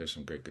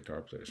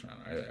guitar players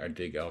around. I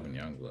dig Alvin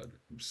Youngblood.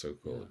 It was so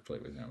cool to play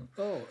with him.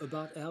 Oh,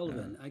 about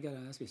Alvin, I gotta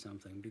ask you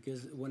something,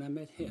 because when I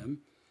met him,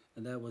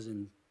 and that was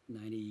in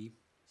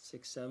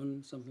 '96,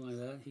 '97, something like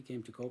that, he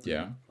came to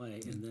Copenhagen to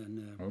play, and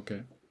then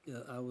Okay.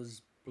 I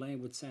was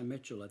playing with Sam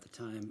Mitchell at the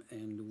time,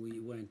 and we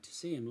went to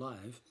see him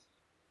live.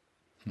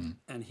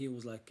 And he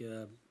was like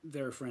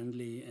very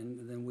friendly, and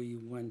then we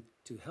went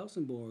to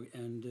Helsingborg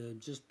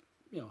and just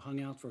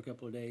hung out for a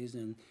couple of days.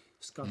 And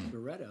Scott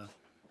Beretta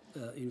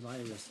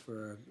invited us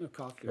for a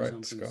coffee or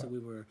something. Scott. So we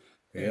were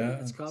Yeah.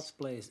 at Scott's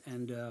place,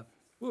 and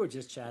we were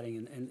just chatting.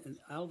 And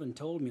Alvin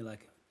told me,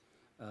 like,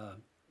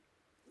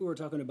 we were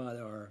talking about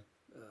our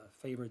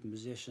favorite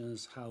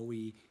musicians, how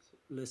we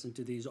listen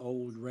to these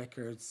old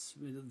records.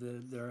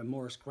 They're a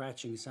more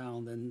scratching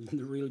sound than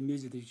the real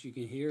music that you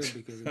can hear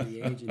because of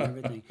the age and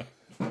everything.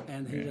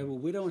 And he said, well,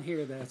 we don't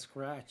hear that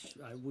scratch.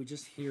 We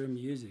just hear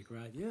music,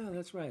 right? Yeah,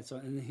 that's right. So,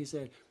 and he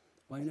said,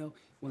 well,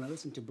 when I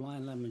listen to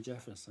Blind Lemon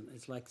Jefferson,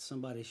 it's like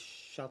somebody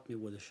shot me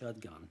with a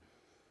shotgun.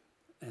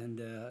 And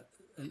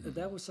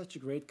that was such a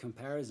great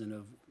comparison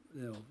of,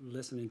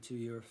 listening to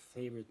your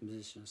favorite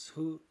musicians.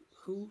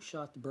 Who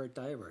shot Bert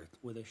Deivert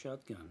with a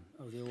shotgun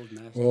of the old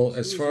masters? Well,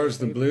 as far as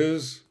the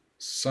blues,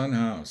 Son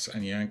House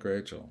and Yank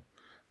Rachel.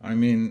 I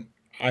mean,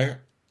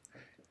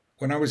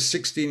 when I was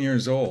 16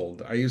 years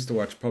old, I used to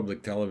watch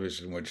public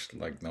television, which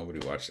like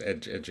nobody watched,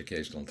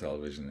 educational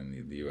television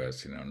in the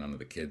U.S., none of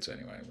the kids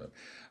anyway. But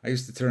I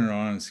used to turn it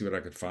on and see what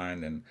I could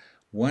find. And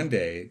one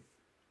day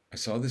I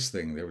saw this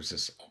thing. There was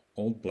this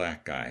old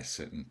black guy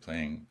sitting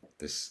playing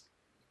this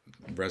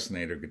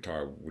resonator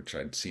guitar, which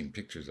I'd seen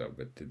pictures of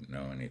but didn't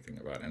know anything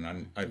about.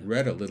 And I'd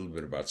read a little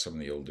bit about some of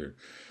the older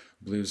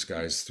blues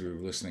guys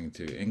through listening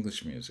to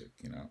English music,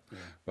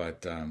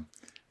 But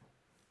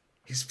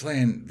he's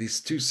playing these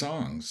two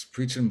songs,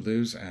 Preachin'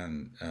 Blues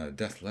and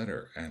Death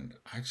Letter, and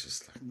I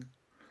just like,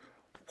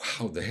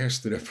 wow, the hair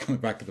stood up on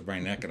the back of my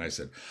neck, and I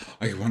said,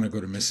 I want to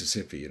go to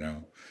Mississippi,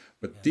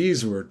 But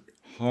these were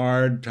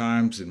hard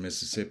times in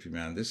Mississippi,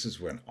 man. This is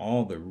when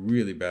all the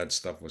really bad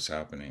stuff was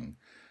happening.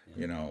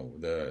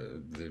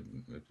 The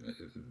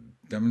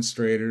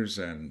demonstrators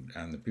and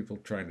the people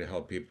trying to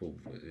help people,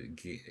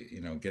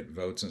 get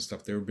votes and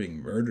stuff, they were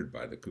being murdered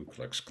by the Ku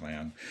Klux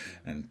Klan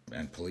and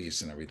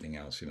police and everything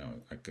else.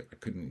 I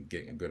couldn't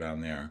go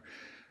down there.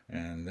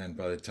 And then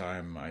by the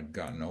time I'd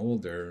gotten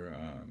older,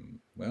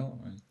 I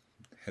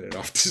headed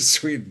off to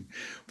Sweden.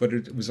 But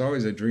it was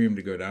always a dream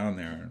to go down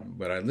there.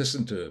 But I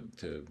listened to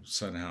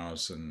Son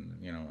House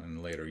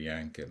and later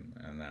Yank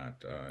and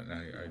that.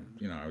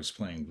 And I was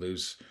playing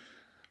blues.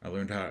 I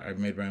learned I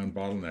made my own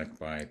bottleneck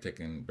by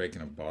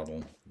breaking a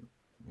bottle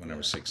when I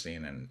was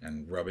 16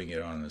 and rubbing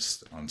it on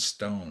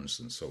stones,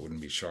 and so it wouldn't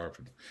be sharp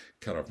and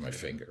cut off my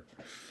finger.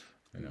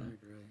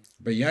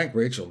 But Yank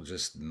Rachel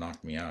just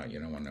knocked me out,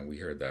 when we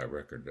heard that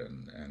record,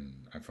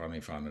 and I finally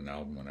found an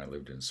album when I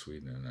lived in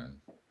Sweden, and I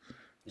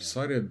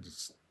decided,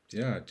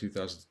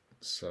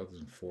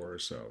 2004 or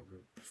so,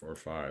 4 or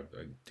 5,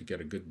 to get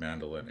a good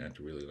mandolin and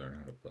to really learn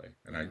how to play.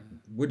 And I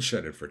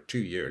woodshedded for 2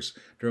 years,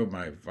 drove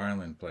my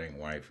violin playing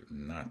wife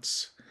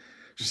nuts.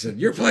 She said,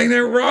 "You're playing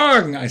that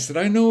wrong." I said,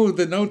 "I know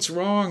the note's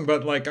wrong,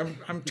 but like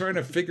I'm trying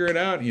to figure it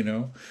out,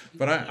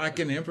 But I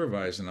can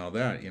improvise and all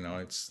that,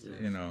 It's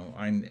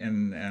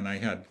I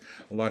had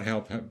a lot of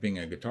help being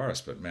a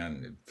guitarist, but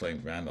man,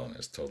 playing mandolin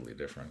is totally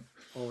different.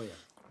 Oh yeah.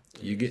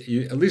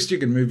 You at least you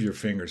can move your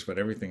fingers, but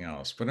everything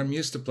else. But I'm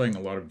used to playing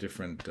a lot of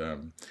different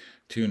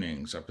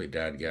tunings. I play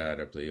Dadgad,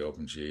 I play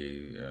open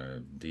G,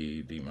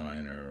 D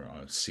minor,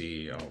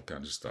 C, all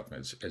kinds of stuff,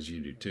 as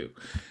you do too.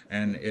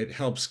 And it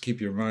helps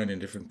keep your mind in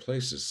different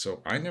places.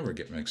 So I never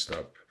get mixed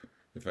up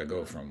if I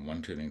go from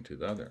one tuning to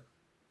the other.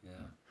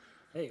 Yeah.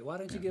 Hey, why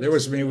don't you give There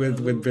us was me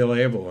with Bill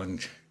Abel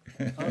and.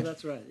 Oh,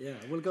 that's right. Yeah,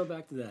 we'll go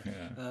back to that.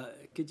 Yeah.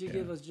 Could you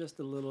give us just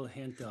a little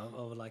hint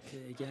of like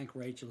Yank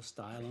Rachel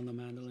style on the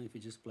mandolin? If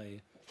you just play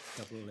a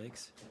couple of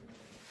licks,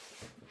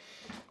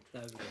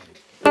 that would be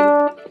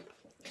great.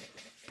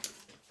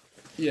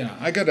 Yeah,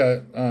 I got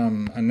a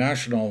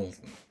national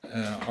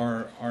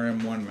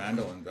RM1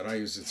 mandolin that I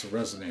use. It's a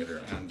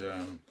resonator, and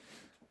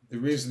the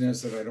reason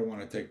is that I don't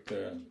want to take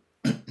the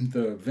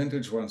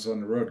vintage ones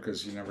on the road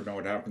because you never know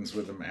what happens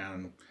with them,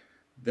 and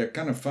they're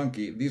kind of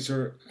funky. These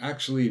are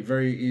actually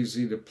very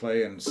easy to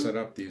play and set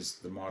up.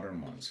 The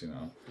modern ones,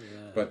 Yeah.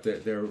 But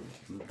they're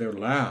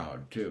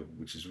loud too,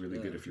 which is really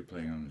good if you're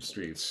playing on the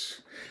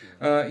streets.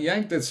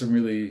 Yank did some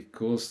really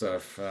cool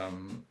stuff,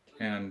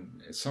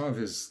 and some of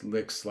his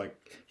licks,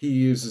 like he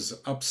uses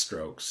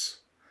upstrokes,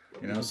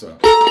 so.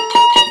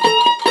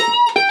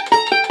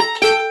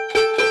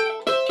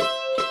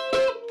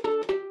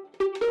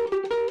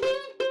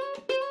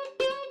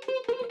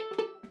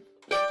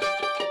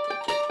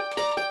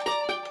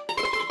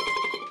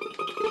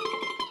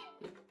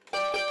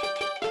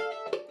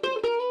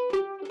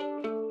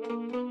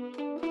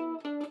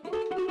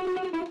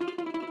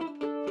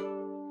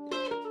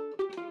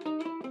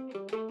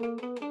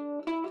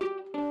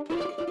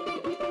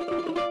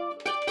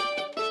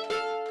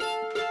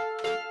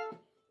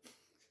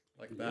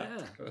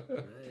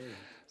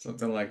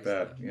 something like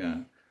that. Yeah,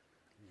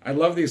 I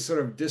love these sort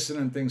of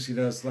dissonant things he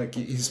does. Like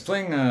he's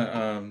playing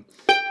in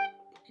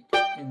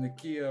the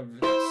key of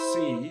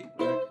C,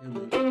 right?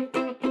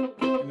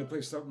 And he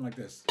plays something like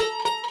this.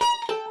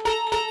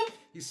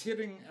 He's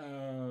hitting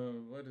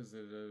what is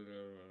it?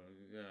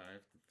 Yeah, I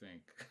have to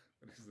think.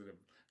 What is it?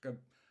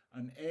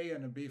 An A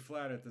and a B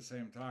flat at the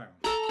same time.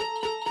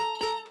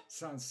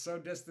 Sounds so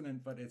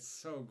dissonant, but it's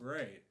so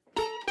great.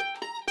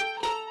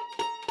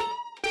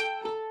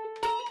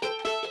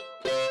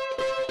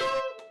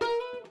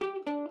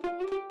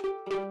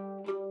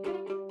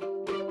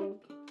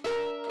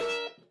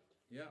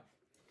 Yeah.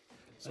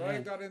 So I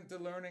got into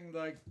learning,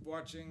 like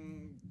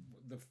watching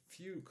the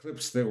few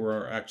clips that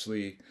were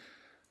actually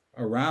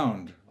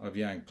around of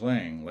Yang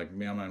playing, like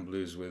Mailman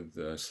Blues with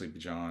Sleepy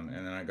John,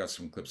 and then I got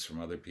some clips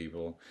from other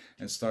people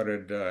and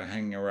started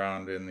hanging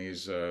around in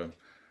these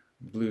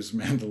blues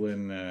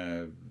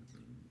mandolin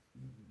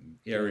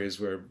areas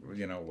where,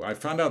 you know, I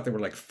found out there were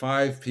like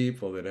 5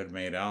 people that had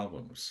made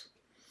albums.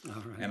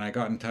 All right. And I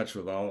got in touch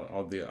with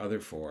all the other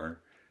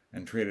 4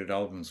 and traded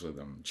albums with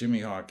them. Jimmy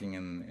Hawking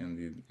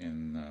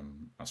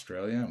in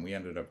Australia, and we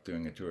ended up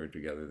doing a tour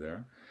together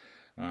there.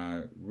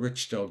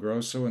 Rich Del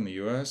Grosso in the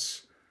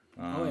U.S.,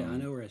 oh yeah, I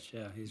know Rich.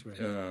 Yeah, he's great.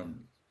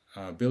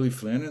 Billy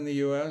Flynn in the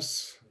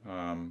U.S.,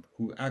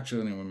 who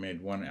actually only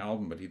made 1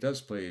 album, but he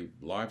does play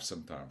live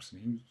sometimes,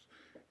 and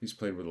he's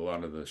played with a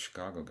lot of the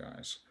Chicago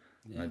guys.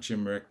 Yeah.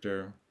 Jim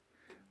Richter.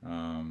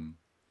 Who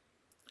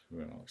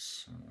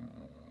else?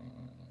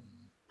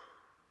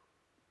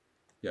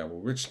 Yeah,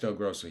 well, Rich Del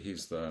Grosso,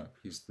 he's the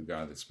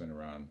guy that's been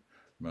around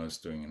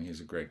most doing, and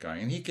he's a great guy.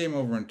 And he came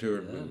over and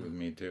toured with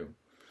me too.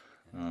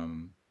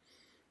 Well,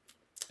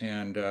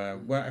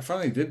 I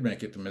finally did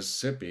make it to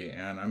Mississippi,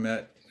 and I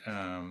met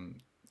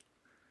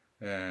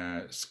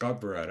Scott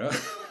Beretta.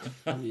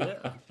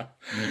 Yeah.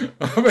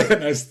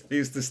 And I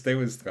used to stay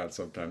with Scott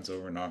sometimes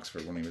over in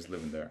Oxford when he was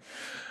living there.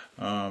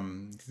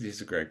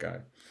 He's a great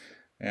guy.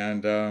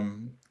 And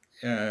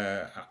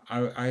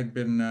I'd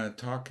been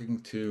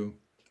talking to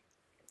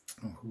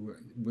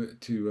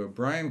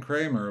Brian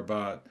Kramer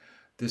about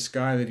this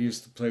guy that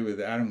used to play with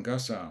Adam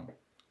Gussow,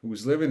 who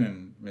was living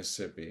in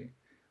Mississippi.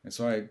 And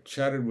so I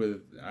chatted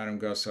with Adam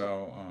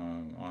Gussow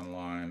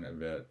online a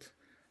bit,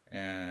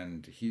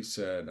 and he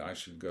said I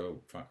should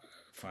go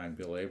find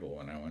Bill Abel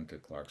when I went to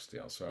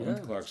Clarksdale. So I went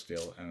to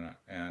Clarksdale,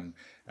 and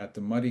at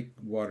the Muddy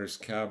Waters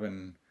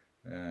Cabin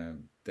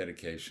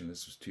dedication,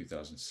 this was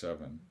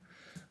 2007,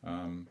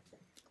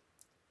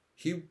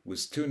 he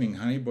was tuning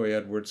Honey Boy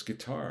Edwards'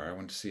 guitar. I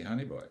went to see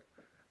Honey Boy.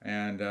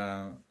 And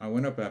I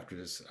went up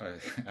afterwards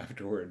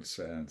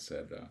and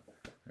said,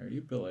 "Are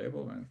you Bill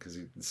Abel, man?" Because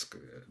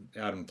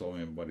Adam told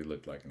me what he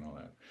looked like and all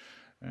that.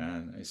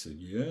 And I said,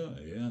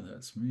 "Yeah,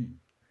 that's me."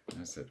 And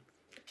I said,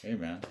 "Hey,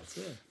 man, That's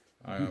it.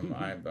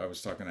 I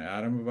was talking to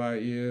Adam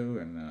about you,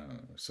 and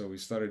so we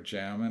started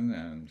jamming.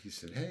 And he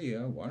said, 'Hey,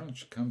 why don't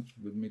you come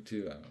with me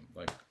to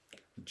like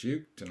the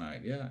Juke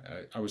tonight?' Yeah,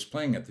 I was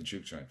playing at the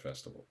Juke Joint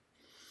Festival.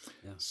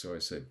 Yeah. So I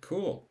said,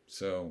 'Cool.'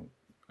 So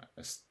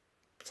I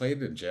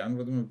played and jammed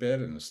with him a bit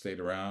and stayed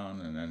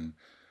around, and then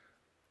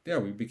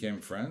we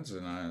became friends,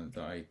 and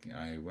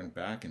I went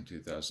back in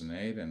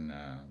 2008, and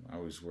I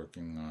was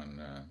working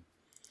on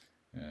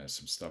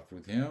some stuff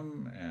with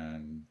him,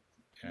 and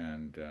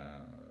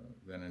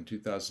then in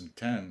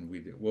 2010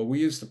 we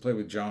used to play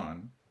with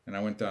John, and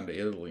I went down to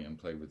Italy and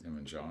played with him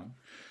and John,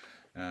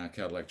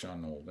 Cadillac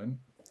John Nolden,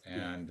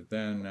 and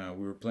then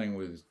we were playing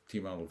with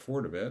T-Model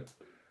Ford a bit,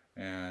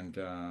 and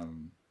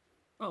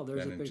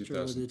there's a picture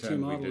of the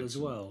T-Model as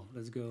well.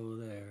 Let's go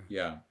there.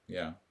 Yeah.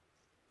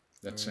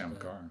 That's Sam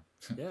Carr.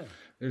 Yeah.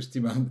 There's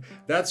T-Model.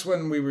 That's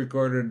when we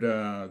recorded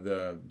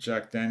the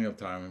Jack Daniel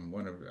time.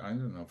 I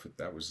don't know if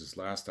that was his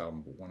last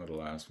album, but one of the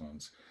last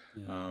ones.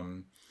 Yeah.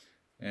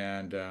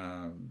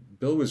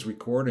 Bill was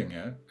recording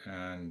it,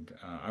 and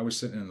I was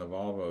sitting in the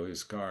Volvo,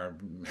 his car,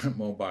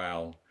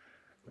 mobile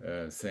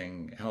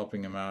thing,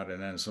 helping him out.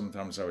 And then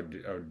sometimes I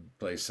would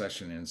play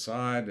session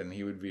inside, and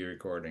he would be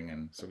recording,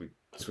 and so we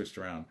switched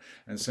around.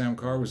 And Sam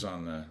Carr was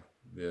on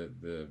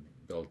the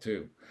bill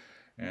too.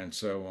 And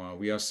so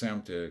we asked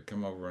Sam to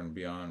come over and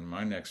be on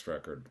my next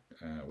record,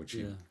 which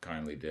he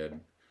kindly did.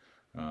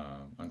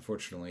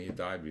 Unfortunately, he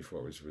died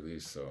before it was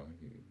released, so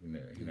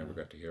he never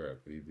got to hear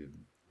it, but he did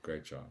a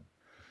great job.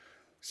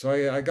 So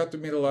I got to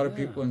meet a lot of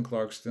people in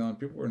Clarksdale, and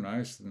people were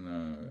nice. And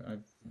I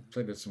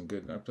played at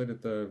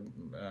the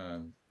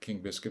King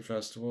Biscuit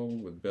Festival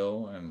with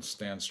Bill and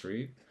Stan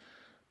Street.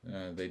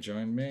 They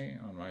joined me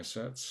on my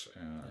sets.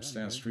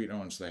 Stan Street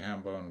owns the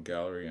Hambone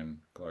Gallery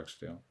in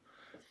Clarksdale.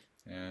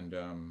 And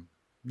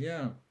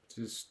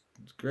just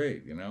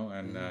great, you know.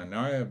 And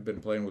now I have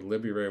been playing with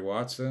Libby Ray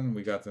Watson.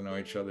 We got to know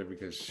each other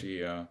because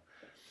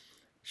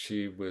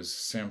she was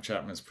Sam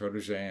Chapman's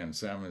protege, and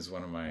Sam is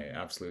one of my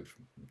absolute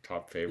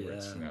top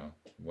favorites, you know,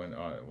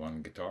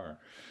 one guitar.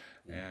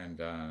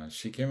 And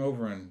she came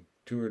over and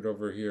toured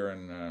over here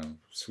in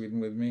Sweden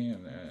with me,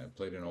 and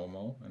played in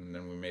Åmål, and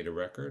then we made a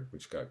record,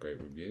 which got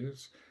great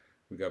reviews.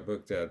 We got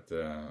booked at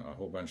a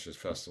whole bunch of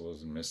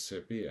festivals in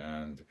Mississippi,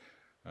 and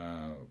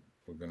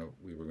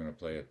we were gonna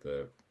play at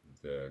the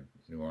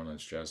New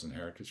Orleans Jazz and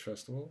Heritage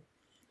Festival,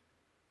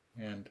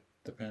 and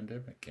the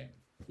pandemic came.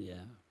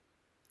 Yeah.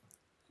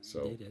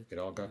 So it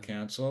all got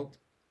canceled.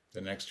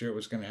 The next year it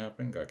was going to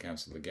happen, got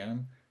canceled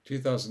again.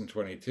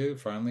 2022,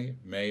 finally,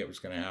 May it was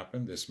going to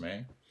happen, this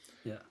May.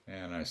 Yeah.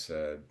 And I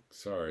said,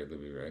 sorry,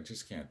 Louis, I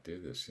just can't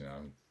do this, you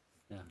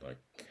know. Like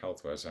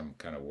health-wise, I'm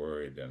kind of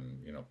worried,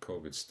 and, you know,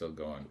 COVID's still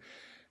going.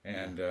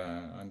 And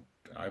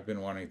I've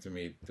been wanting to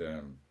meet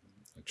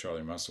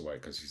Charlie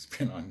Musselwhite because he's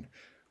been on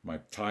my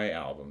Thai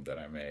album that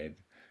I made,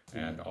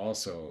 and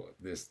also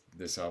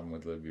this album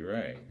with Libby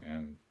Ray.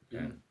 And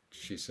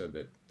she said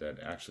that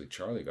actually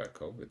Charlie got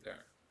COVID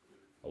there.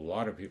 A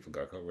lot of people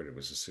got COVID. It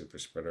was a super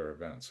spreader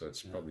event, so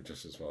it's probably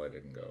just as well I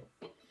didn't go.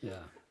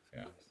 Yeah.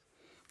 Yeah.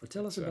 Well,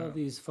 tell us about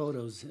these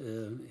photos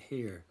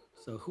here.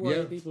 So who are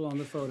the people on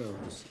the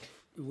photos?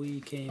 We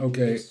came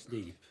this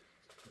deep.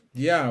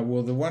 Yeah,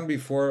 well, the one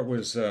before it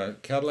was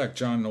Cadillac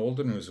John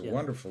Nolden, who's a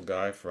wonderful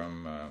guy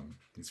from,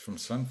 he's from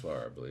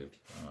Sunflower, I believe,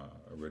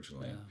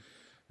 originally.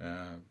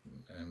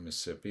 In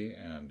Mississippi,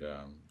 and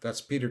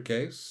that's Peter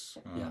Case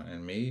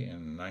and me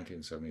in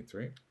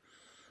 1973.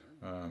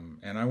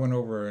 And I went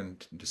over in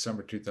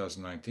December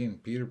 2019.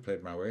 Peter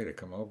played my way to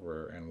come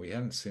over, and we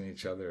hadn't seen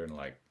each other in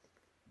like,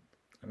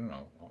 I don't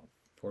know,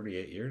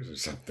 48 years or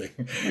something.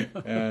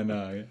 And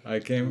I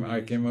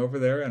came over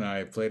there, and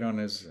I played on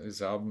his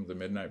album, The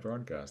Midnight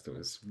Broadcast. It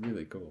was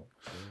really cool.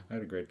 I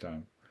had a great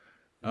time.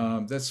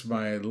 That's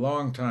my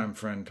longtime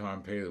friend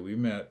Tom Paley. We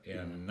met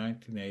in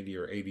 1980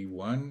 or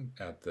 81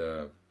 at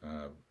the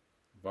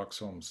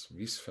Vaxholm's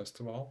CEST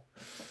Festival,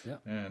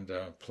 and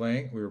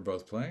we were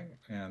both playing,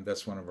 and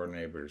that's one of our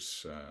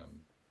neighbors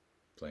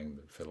playing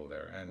the fiddle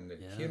there. And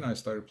he and I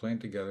started playing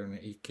together, and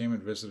he came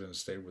and visited and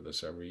stayed with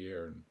us every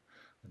year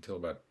until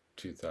about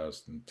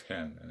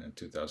 2010, and in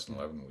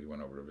 2011 we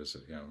went over to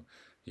visit him.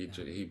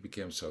 He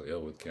became so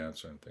ill with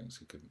cancer and things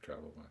he couldn't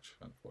travel much,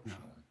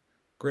 unfortunately. No.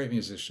 Great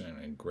musician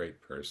and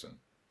great person.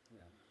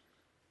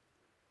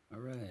 All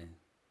right.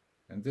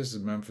 And this is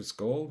Memphis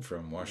Gold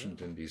from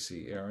Washington,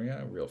 D.C. area,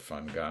 a real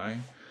fun guy.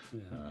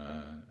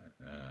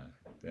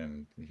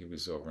 And he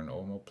was over in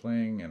Åmål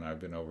playing, and I've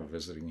been over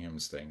visiting him,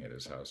 staying at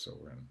his house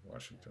over in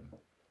Washington.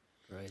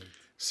 Right.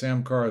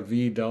 Sam Carr,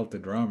 the Delta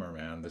drummer,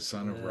 man, the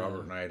son of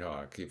Robert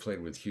Nighthawk. He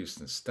played with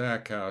Houston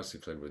Stackhouse. He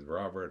played with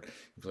Robert.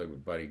 He played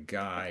with Buddy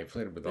Guy. He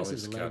played with all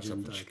these cats up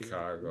in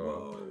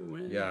Chicago. Whoa,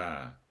 man.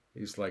 Yeah.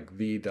 He's like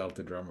the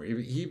Delta drummer.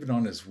 Even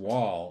on his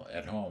wall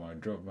at home, I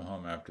drove him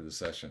home after the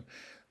session,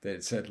 they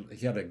said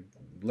he had a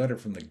letter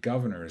from the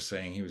governor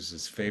saying he was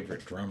his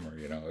favorite drummer.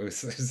 You know, it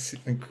was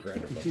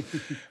incredible.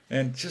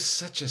 And just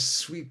such a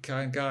sweet,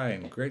 kind guy,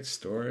 and great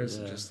stories.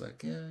 And just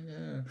like,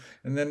 And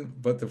then,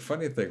 but the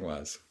funny thing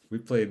was, we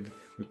played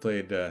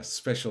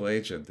Special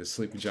Agent, the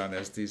Sleepy John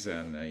Estes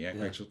and Yank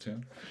Rachel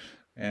tune.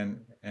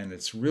 And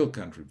it's real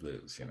country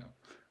blues, you know.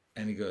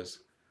 And he goes,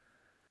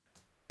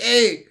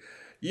 hey,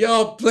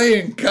 y'all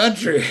playing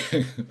country.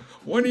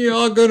 When are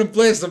y'all going to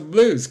play some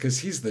blues? Because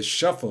he's the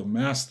shuffle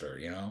master,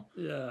 you know?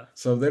 Yeah.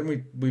 So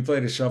then we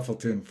played a shuffle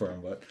tune for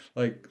him. But,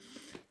 like,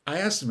 I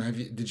asked him,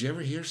 did you ever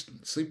hear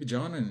Sleepy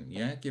John and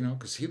Yank, you know?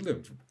 Because he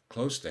lived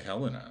close to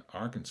Helena,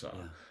 Arkansas,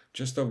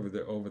 just over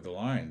the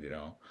line, you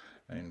know,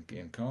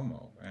 in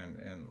Como.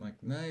 And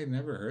like, no, he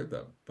never heard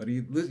them. But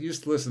he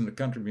used to listen to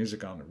country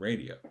music on the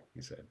radio,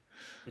 he said.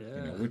 Yeah.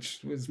 You know,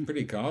 which was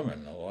pretty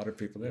common. A lot of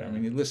people did. I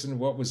mean, he listened to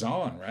what was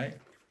on, right?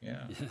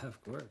 Yeah. Yeah,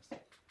 of course.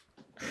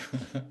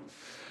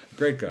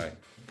 Great guy.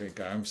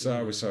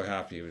 I was so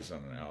happy he was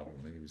on an album.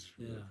 He was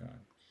really kind.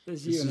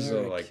 This is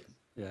Eric.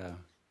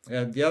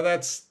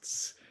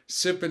 That's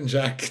sipping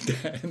Jack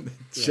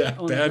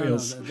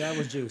Daniels. No, that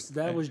was juice.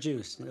 That was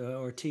juice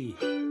or tea.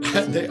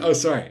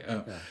 Sorry.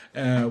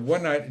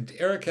 One night,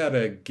 Eric had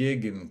a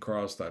gig in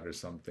Karlstad or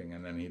something,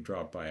 and then he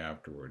dropped by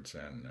afterwards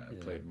and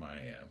played my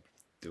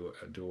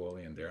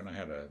duolian there, and I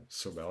had a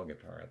Sobel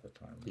guitar at the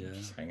time,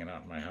 just hanging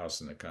out in my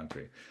house in the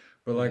country.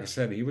 But like I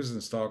said, he was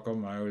in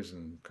Stockholm, I was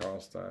in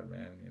Karlstad,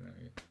 man, you know,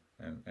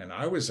 and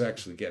I was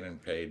actually getting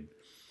paid.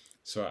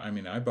 So I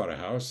mean, I bought a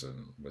house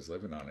and was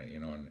living on it, you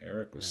know, and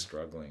Eric was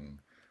struggling,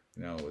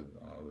 you know, with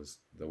all this,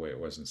 the way it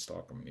was in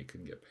Stockholm, and he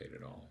couldn't get paid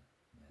at all.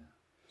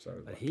 So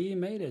but he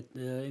made it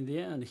in the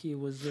end. He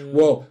was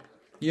well,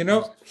 you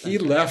know, he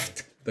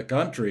left the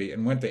country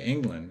and went to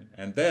England,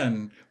 and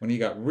then when he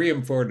got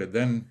re-imported,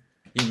 then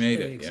he made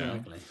it.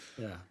 Exactly.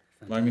 You know?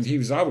 I mean, he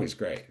was always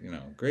great. You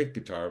know, great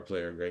guitar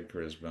player, great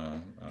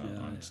charisma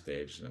on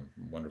stage, and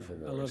wonderful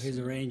voice. I love his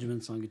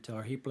arrangements on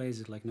guitar. He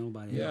plays it like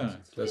nobody else.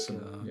 He does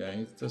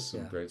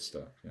some great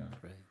stuff. Yeah.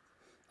 Right.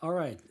 All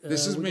right.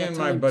 This is me and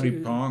my buddy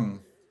Pong.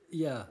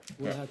 Yeah,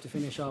 we'll have to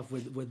finish off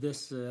with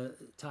this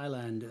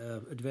Thailand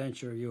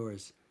adventure of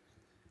yours.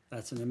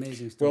 That's an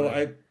amazing story.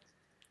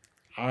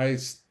 Well,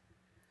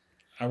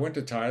 I went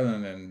to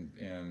Thailand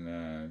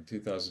in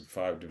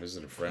 2005 to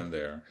visit a friend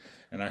there,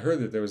 and I heard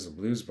that there was a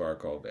blues bar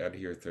called Ed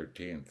Here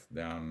 13th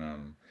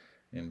down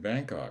in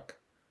Bangkok.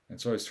 And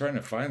so I was trying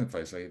to find the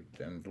place.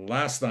 And the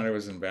last night I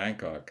was in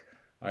Bangkok,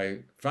 I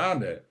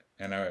found it,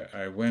 and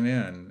I went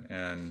in,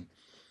 and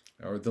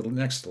or the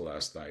next to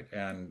last night,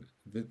 and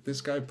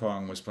this guy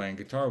Pong was playing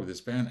guitar with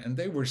his band, and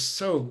they were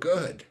so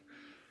good.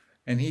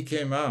 And he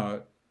came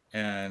out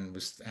and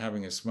was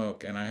having a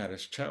smoke, and I had a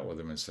chat with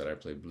him and said I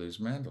played blues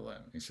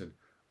mandolin. He said,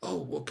 "Oh,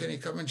 well, can you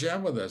come and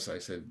jam with us?" I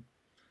said,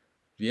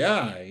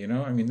 "Yeah,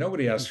 I mean,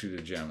 nobody asks you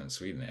to jam in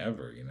Sweden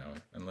ever,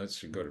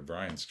 unless you go to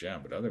Brian's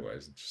jam, but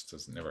otherwise it just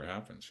doesn't never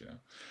happens. Yeah.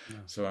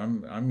 So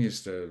I'm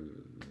used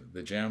to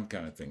the jam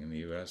kind of thing in the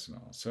U.S. and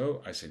all.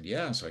 So I said,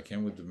 yeah. So I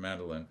came with the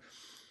mandolin,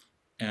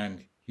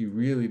 and he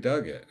really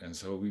dug it. And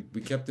so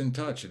we kept in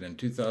touch. And in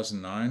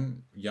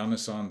 2009, Janne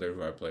Sander,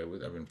 who I've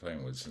been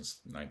playing with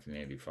since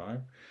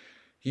 1985,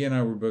 he and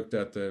I were booked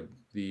at the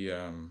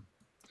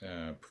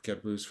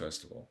Phuket Blues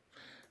Festival.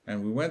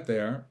 And we went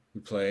there,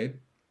 we played,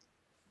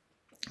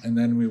 and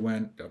then we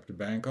went up to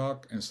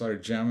Bangkok and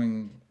started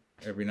jamming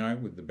every night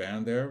with the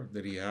band there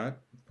that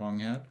Pong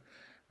had.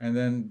 And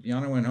then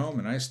Janne went home,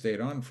 and I stayed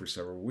on for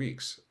several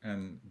weeks.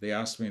 And they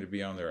asked me to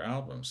be on their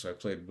album. So I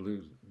played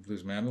blues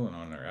mandolin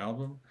on their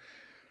album.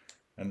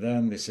 And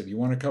then they said, "You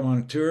want to come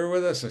on tour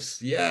with us?" I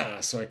said, "Yeah."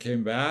 So I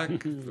came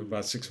back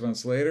about 6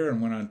 months later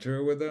and went on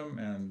tour with them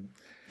and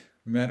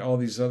met all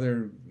these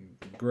other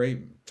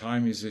great Thai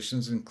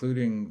musicians,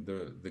 including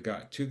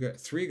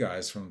three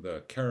guys from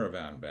the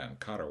Caravan band,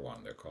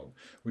 Karawan they're called,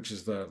 which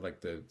is they're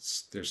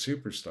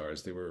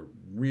superstars. They were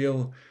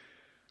real.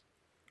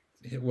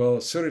 Well,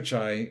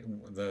 Surachai,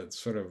 the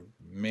sort of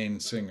main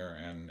singer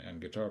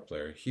and guitar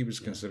player, he was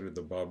considered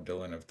the Bob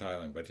Dylan of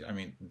Thailand. But I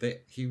mean,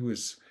 he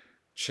was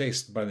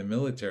chased by the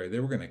military. They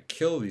were going to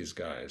kill these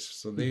guys.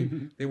 So they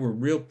were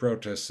real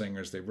protest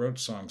singers. They wrote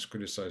songs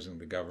criticizing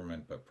the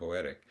government, but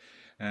poetic.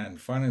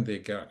 And finally, they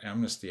got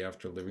amnesty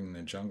after living in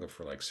the jungle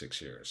for like 6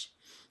 years.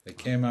 They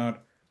came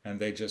out and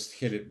they just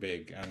hit it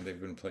big, and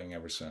they've been playing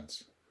ever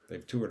since.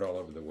 They've toured all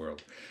over the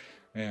world.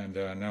 And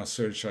now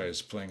Surachai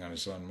is playing on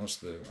his own.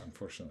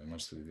 Unfortunately,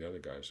 most of the other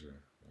guys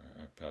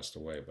have passed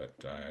away. But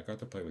I got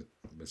to play with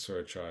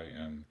Surachai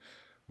and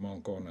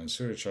Monkon, and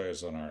Surachai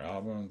is on our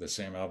album, the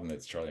same album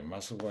that Charlie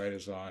Musselwhite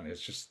is on.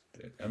 It's just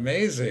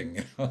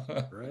amazing.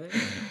 Right.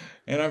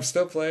 And I'm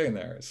still playing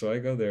there. So I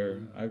go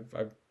there.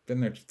 I've been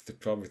there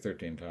 12 or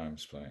 13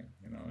 times playing,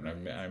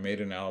 and I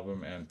made an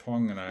album, and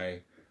Pong and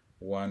I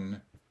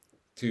won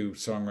 2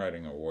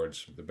 songwriting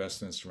awards, the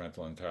best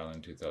instrumental in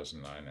Thailand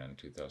 2009 and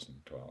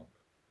 2012.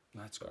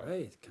 That's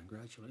great.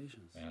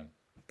 Congratulations. And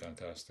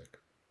fantastic.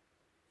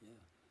 Yeah.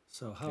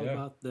 So how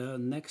about the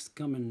next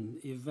coming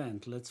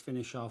event? Let's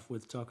finish off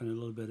with talking a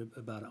little bit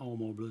about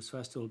Åmål Blues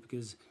Festival,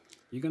 because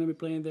you're going to be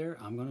playing there,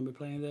 I'm going to be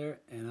playing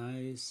there, and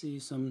I see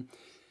some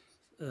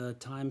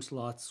time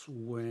slots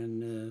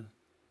when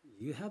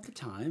you have the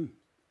time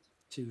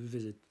to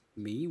visit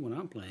me when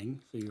I'm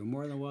playing, so you're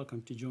more than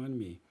welcome to join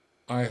me.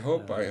 I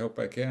hope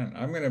I can.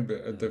 I'm gonna be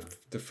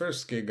the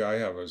first gig I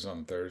have is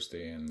on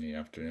Thursday in the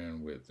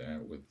afternoon with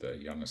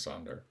Janne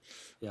Sander.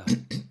 Yeah.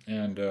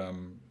 And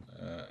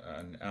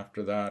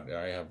after that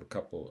I have a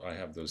couple. I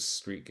have those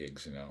street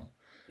gigs, Yeah.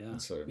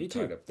 and so Me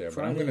tied too. up there.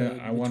 Friday, But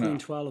I want between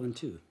 12 and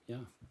 2.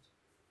 Yeah.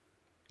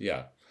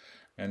 Yeah,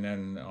 and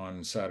then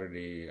on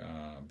Saturday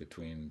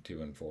between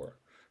 2 and 4.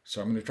 So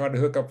I'm going to try to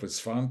hook up with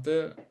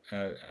Svante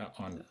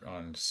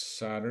on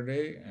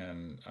Saturday,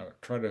 and I'll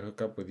try to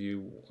hook up with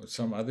you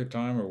some other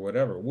time or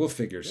whatever. We'll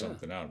figure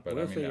something out. But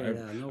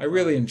I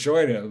really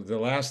enjoyed it the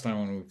last time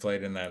when we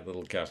played in that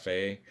little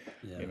cafe.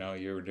 Yeah.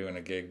 You were doing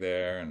a gig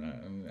there,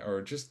 and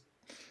or just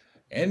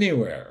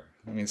anywhere.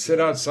 I mean,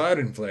 sit outside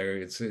and play.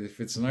 If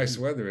it's nice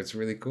weather, it's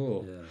really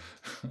cool.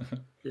 Yeah.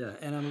 Yeah,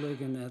 and I'm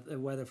looking at the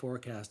weather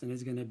forecast, and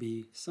it's going to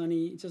be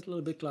sunny, just a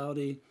little bit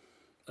cloudy.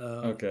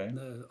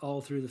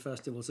 All through the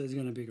festival, so it's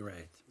going to be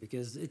great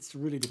because it's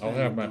really dependent.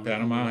 I'll have my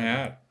Panama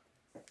hat.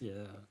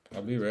 Yeah,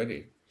 I'll be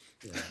ready.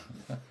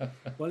 Yeah.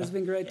 Well, it's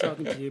been great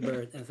talking to you,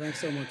 Bert, and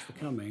thanks so much for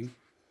coming.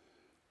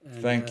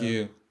 And, thank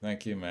you,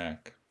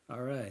 Mac.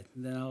 All right,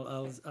 then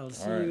I'll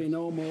see you in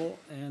Åmål,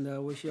 and I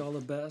wish you all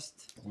the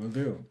best. Will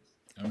do.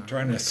 I'm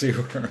trying to see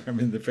where I'm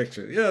in the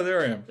picture. Yeah,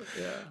 there I am.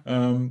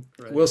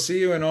 Yeah. We'll see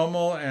you in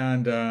Åmål,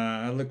 and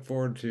I look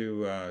forward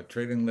to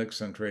trading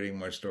licks and trading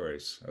more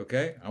stories.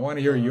 Okay? I want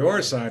to hear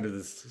your side of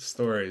the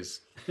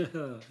stories.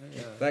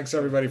 Thanks,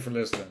 everybody, for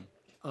listening.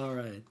 All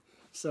right.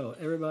 So,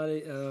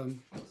 everybody,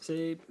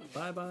 say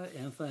bye-bye,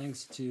 and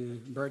thanks to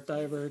Bert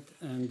Deivert,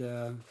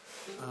 and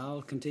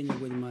I'll continue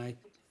with my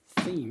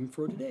theme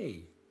for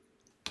today.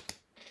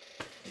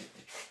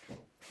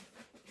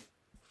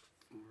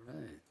 All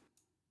right.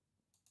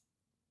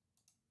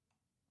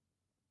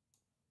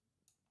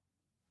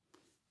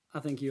 I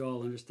think you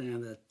all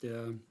understand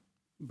that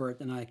Bert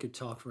and I could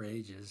talk for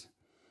ages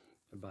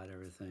about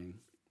everything.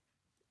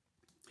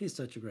 He's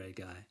such a great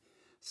guy.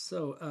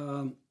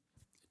 So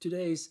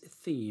today's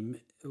theme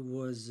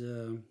was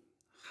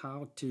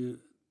how to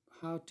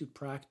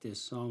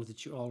practice songs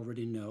that you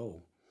already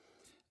know.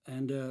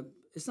 And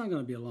it's not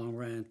going to be a long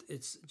rant.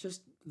 It's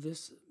just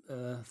this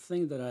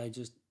thing that I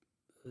just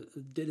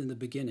did in the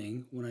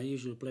beginning when I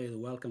usually play the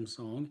welcome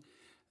song.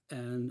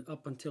 And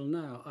up until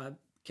now, I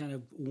kind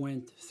of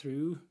went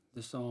through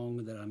the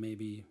song that I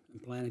maybe am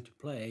planning to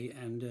play,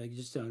 and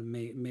just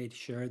made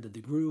sure that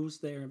the groove's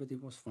there,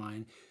 everything was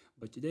fine.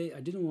 But today I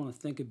didn't want to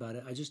think about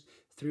it. I just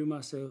threw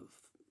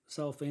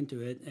myself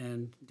into it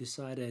and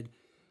decided,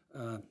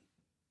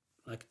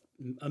 like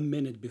a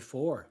minute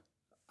before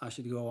I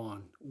should go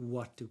on,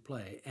 what to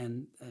play,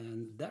 and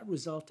that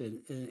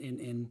resulted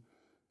in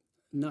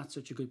not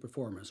such a good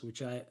performance,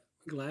 which I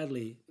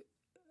gladly,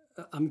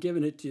 I'm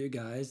giving it to you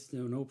guys,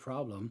 no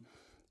problem.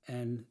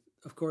 And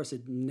of course,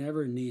 it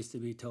never needs to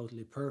be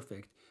totally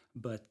perfect,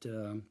 but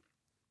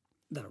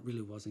that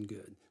really wasn't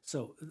good.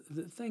 So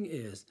the thing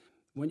is,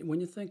 when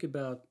you think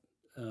about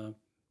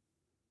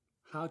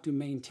how to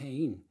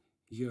maintain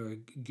your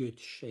good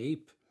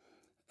shape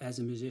as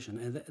a musician,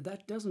 and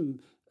that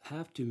doesn't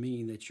have to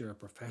mean that you're a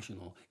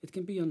professional. It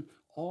can be on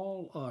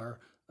all our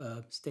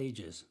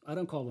stages. I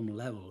don't call them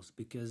levels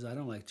because I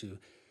don't like to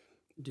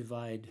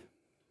divide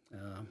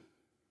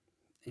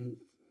in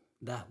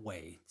that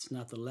way. It's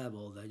not the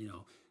level that,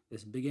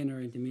 this beginner,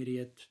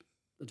 intermediate,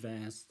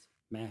 advanced,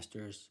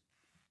 masters,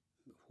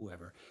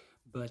 whoever.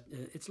 But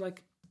it's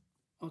like,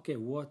 okay,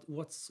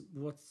 what's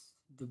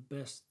the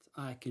best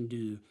I can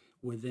do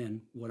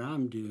within what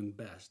I'm doing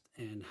best,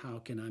 and how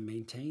can I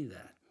maintain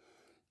that?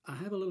 I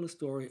have a little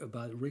story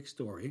about Rick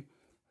Story,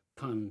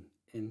 pun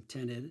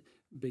intended,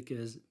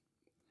 because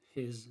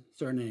his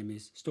surname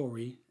is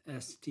Story,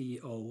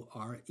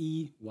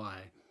 Storey.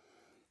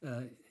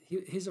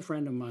 He's a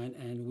friend of mine,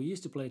 and we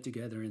used to play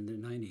together in the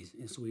 90s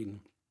in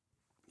Sweden.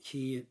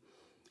 He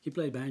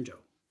played banjo,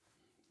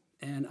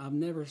 and I've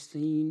never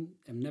seen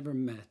and never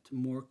met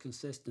more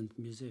consistent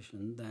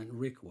musician than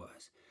Rick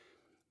was,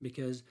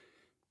 because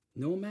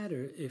no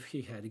matter if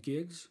he had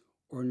gigs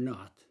or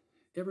not,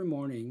 every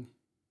morning,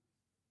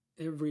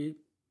 every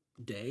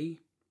day,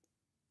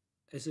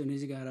 as soon as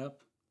he got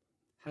up,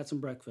 had some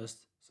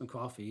breakfast, some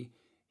coffee,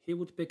 he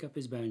would pick up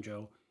his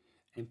banjo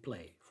and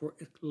play for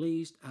at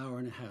least hour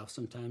and a half,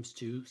 sometimes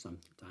 2,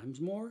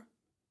 sometimes more,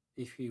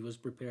 if he was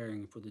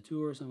preparing for the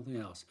tour or something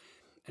else.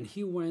 And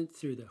he went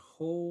through the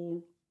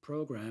whole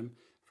program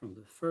from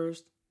the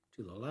first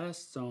to the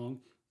last song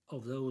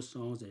of those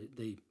songs that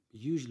they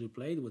usually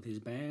played with his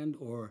band,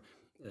 or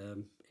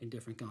in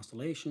different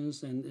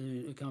constellations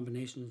and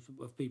combinations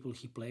of people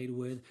he played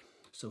with.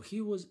 So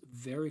he was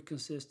very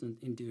consistent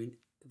in doing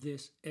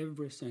this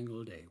every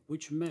single day,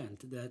 which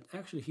meant that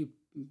actually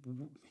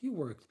he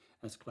worked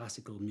as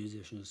classical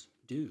musicians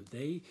do.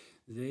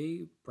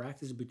 They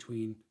practice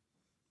between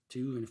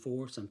 2 and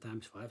 4,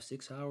 sometimes 5,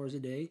 6 hours a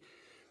day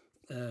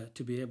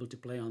to be able to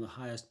play on the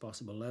highest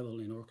possible level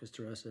in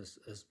orchestras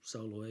as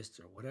soloists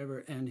or whatever.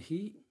 And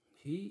he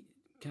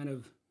kind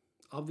of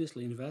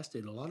obviously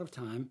invested a lot of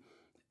time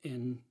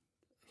in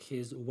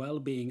his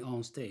well-being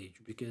on stage,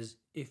 because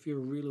if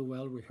you're really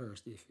well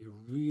rehearsed, if you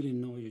really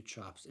know your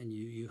chops, and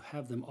you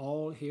have them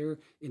all here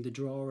in the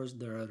drawers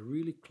that are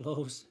really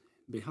close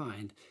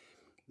behind,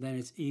 then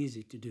it's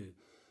easy to do.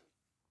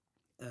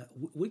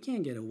 We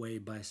can't get away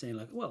by saying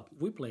like, well,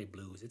 we play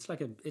blues.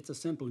 It's a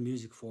simple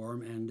music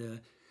form,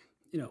 and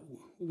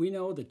we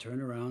know the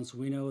turnarounds,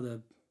 we know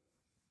the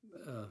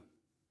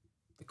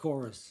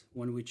chorus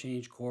when we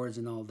change chords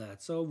and all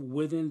that. So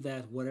within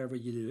that, whatever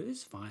you do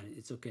is fine.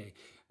 It's okay.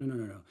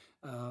 No.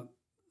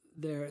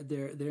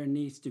 There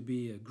needs to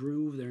be a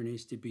groove. There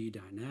needs to be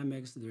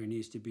dynamics. There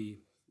needs to be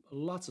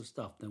lots of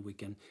stuff that we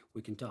can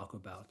talk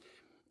about.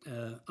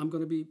 I'm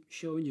going to be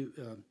showing you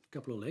a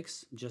couple of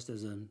licks just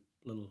as a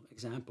little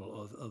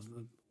example of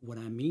what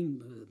I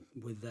mean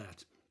with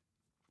that.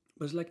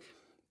 But it's like,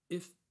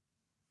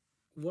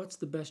 what's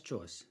the best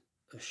choice?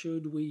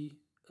 Should we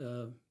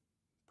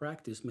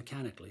practice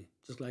mechanically,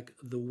 just like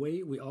the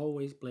way we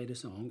always play the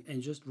song,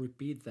 and just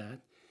repeat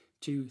that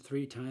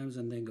 2-3 times,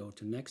 and then go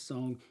to next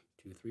song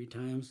 2-3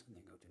 times, and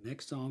then go to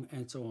next song,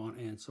 and so on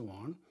and so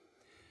on?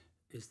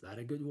 Is that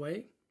a good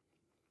way?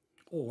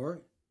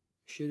 Or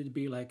should it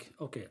be like,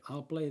 okay,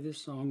 I'll play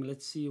this song,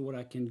 let's see what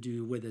I can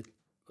do with it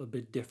a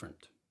bit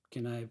different.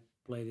 Can I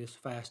play this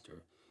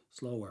faster,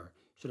 slower?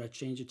 Should I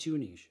change the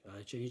tuning? Should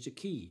I change the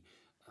key?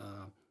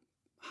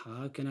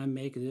 How can I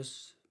make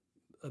this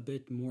a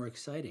bit more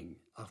exciting?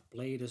 I've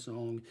played a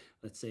song,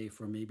 let's say,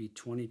 for maybe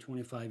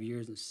 20-25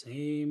 years the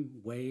same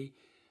way,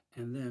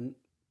 and then,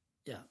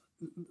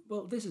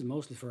 well, this is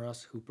mostly for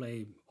us who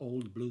play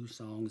old blues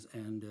songs,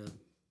 and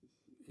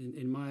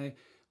in my,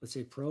 let's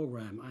say,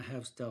 program, I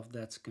have stuff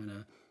that's kind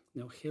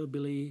of,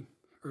 hillbilly,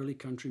 early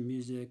country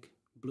music,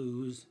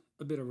 blues,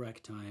 a bit of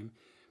ragtime,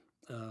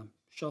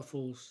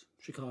 shuffles,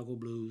 Chicago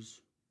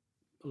blues,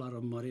 a lot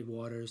of Muddy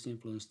Waters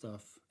influence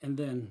stuff, and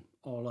then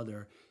all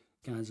other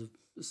kinds of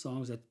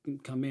songs that can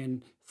come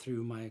in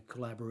through my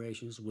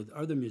collaborations with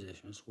other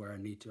musicians, where I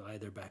need to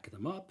either back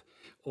them up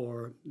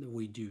or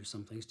we do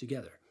some things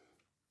together.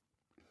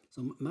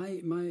 So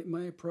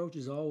my approach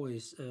is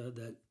always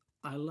that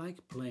I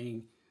like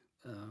playing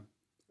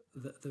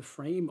the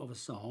frame of a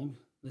song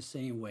the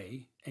same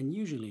way, and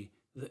usually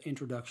the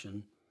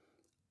introduction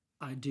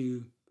I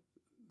do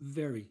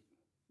very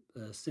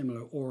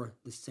similar or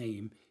the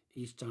same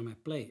each time I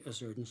play a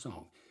certain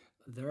song.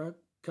 There are a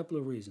couple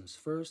of reasons.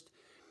 First,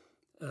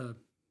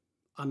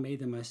 I made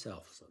them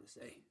myself, so to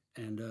say.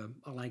 And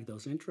I like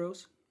those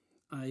intros.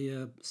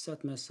 I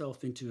set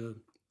myself into a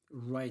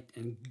right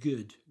and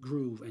good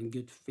groove and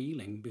good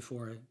feeling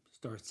before I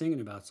start singing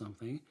about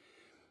something.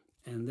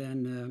 And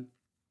then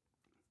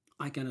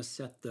I kind of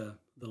set the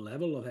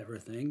level of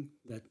everything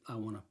that I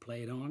want to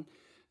play it on.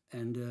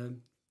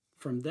 And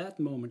from that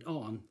moment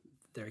on,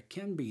 there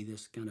can be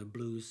this kind of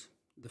blues,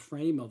 the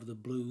frame of the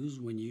blues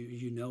when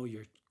you know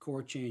your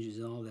chord changes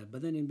and all that.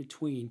 But then in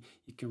between,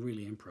 you can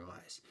really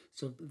improvise.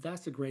 So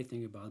that's the great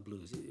thing about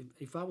blues.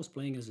 If I was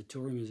playing as a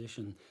touring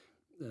musician,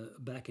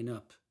 backing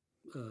up,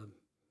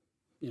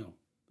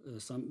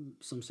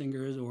 some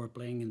singers, or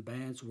playing in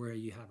bands where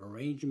you have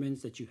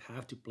arrangements that you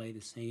have to play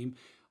the same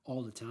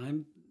all the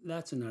time,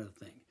 that's another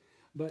thing.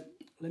 But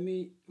let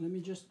me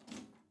just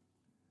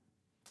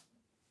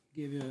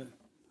give you a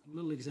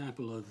little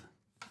example of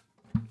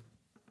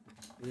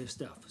this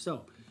stuff.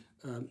 So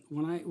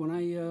when I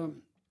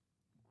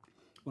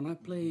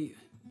play,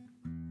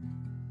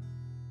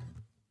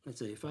 let's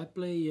say if I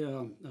play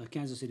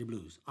Kansas City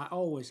Blues, I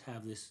always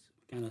have this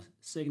kind of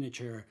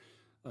signature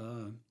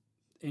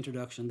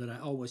introduction that I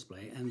always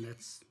play, and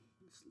that's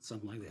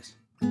something like this.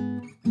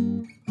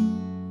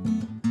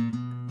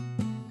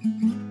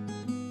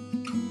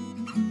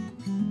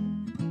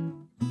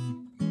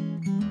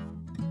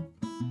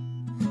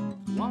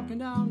 Walking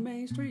down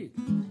Main Street,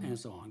 and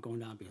so on, going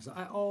down because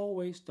I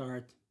always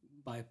start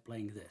by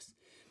playing this.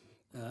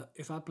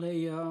 If I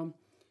play a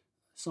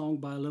song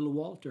by Little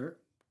Walter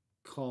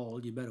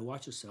called "You Better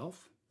Watch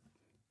Yourself,"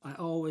 I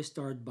always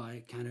start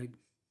by kind of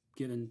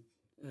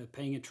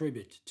paying a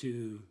tribute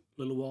to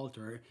Little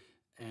Walter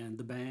and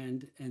the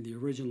band and the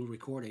original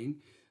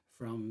recording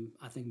from,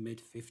 I think,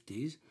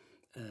 mid-50s,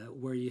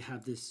 where you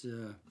have this,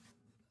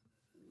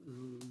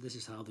 this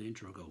is how the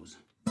intro goes.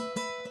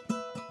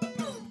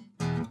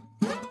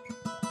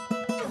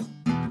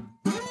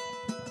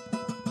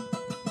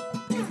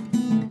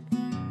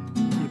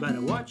 You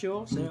better watch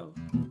yourself.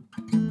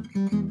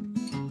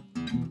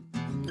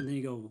 And then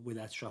you go with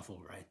that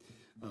shuffle, right?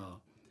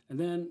 And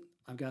then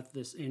I've got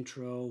this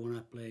intro when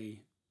I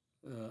play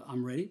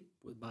I'm Ready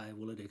by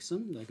Willie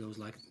Dixon that goes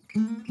like.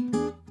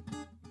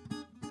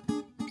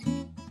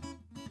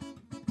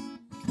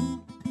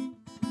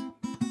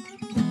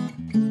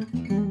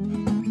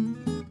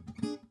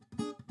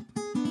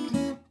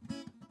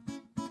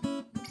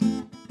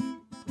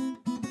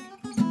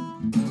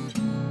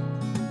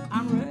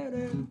 I'm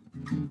ready.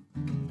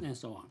 And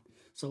so on.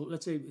 So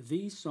let's say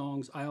these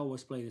songs I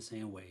always play the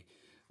same way.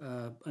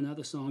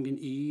 Another song in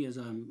E, as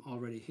I'm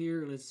already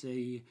here, let's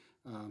say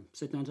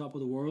Sitting on Top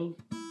of the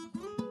World.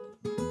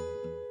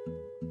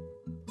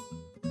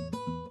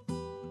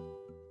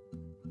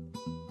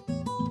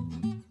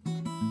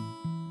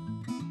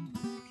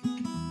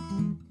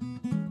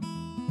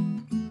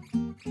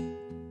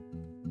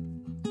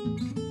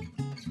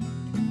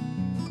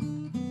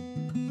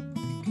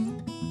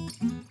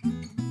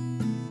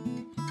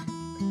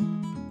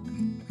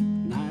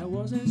 Now it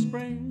was in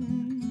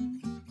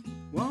spring,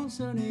 one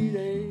sunny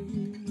day.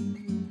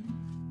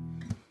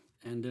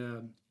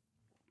 And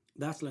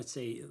that's, let's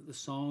say, the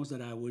songs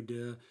that I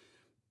would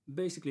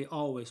basically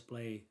always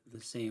play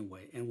the same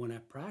way. And when I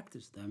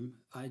practice them,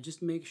 I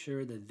just make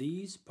sure that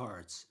these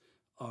parts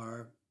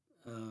are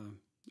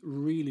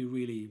really,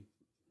 really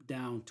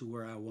down to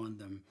where I want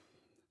them.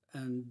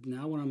 And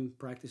now when I'm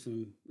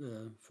practicing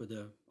for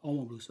the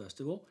Åmål Blues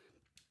Festival,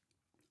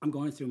 I'm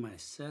going through my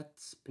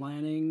sets,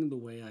 planning the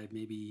way I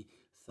maybe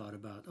thought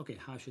about, okay,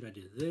 how should I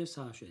do this?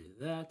 How should I do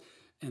that?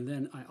 And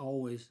then I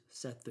always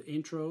set the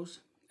intros.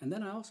 And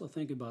then I also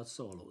think about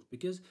solos,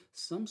 because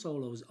some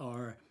solos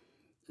are,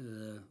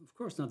 of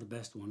course, not the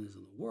best ones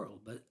in the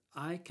world, but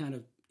I kind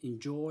of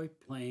enjoy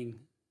playing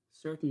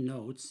certain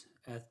notes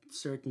at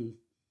certain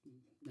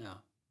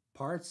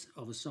parts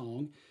of a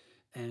song.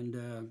 And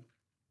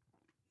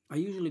I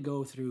usually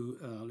go through,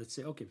 let's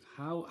say, okay,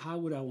 how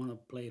would I want to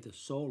play the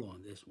solo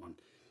on this one?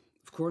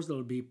 Of course,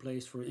 there'll be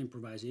place for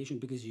improvisation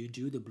because you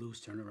do the blues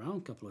turnaround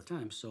a couple of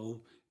times.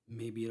 So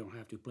maybe you don't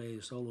have to play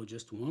the solo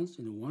just once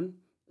in one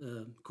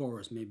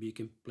chorus. Maybe you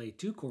can play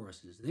two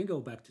choruses, then go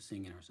back to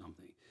singing or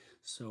something.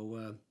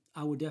 So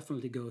I would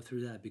definitely go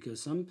through that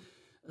because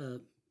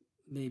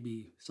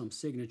maybe some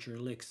signature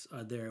licks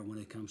are there when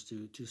it comes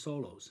to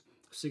solos.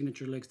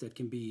 Signature licks that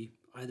can be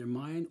either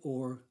mine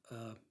or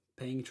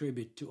paying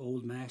tribute to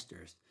old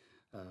masters.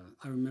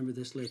 I remember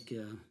this lick.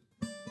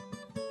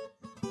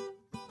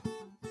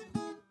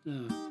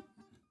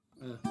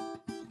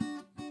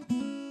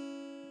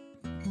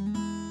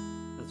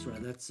 That's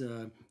right. That's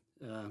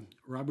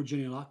Robert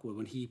Junior Lockwood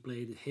when he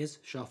played his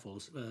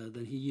shuffles.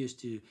 Then he used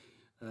to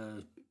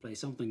play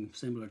something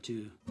similar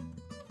to.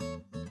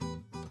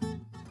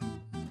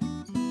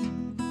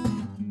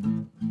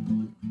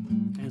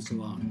 And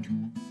so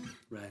on.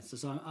 Right.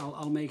 So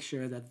I'll make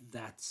sure that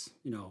that's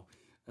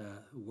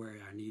where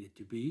I need it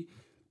to be.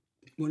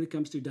 When it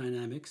comes to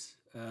dynamics,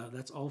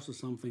 that's also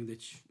something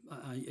that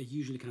I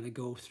usually kind of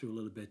go through a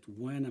little bit.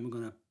 When I'm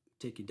going to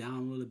take it down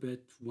a little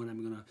bit, when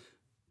I'm going to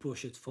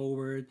push it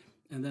forward,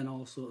 and then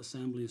also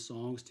assembling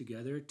songs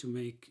together to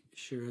make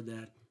sure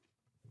that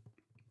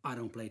I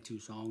don't play two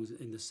songs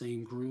in the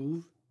same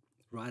groove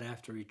right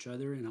after each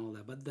other and all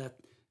that. But that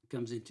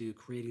comes into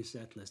creating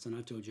set lists, and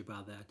I told you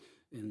about that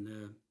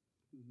in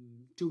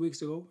 2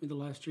 weeks ago in the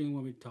live stream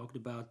when we talked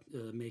about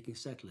making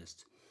set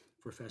lists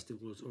for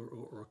festivals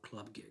or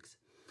club gigs.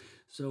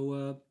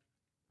 So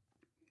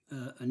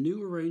a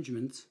new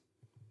arrangement,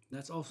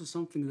 that's also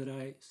something that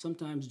I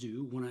sometimes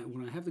do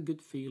when I have a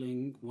good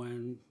feeling,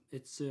 when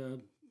it's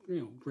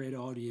great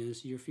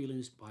audience, you're feeling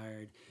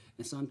inspired,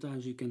 and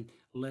sometimes you can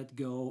let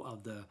go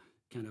of the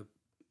kind of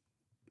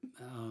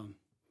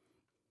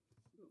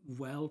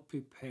well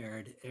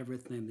prepared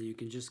everything, that you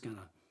can just kind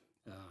of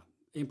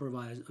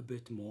improvise a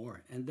bit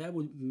more, and that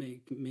would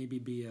maybe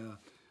be a,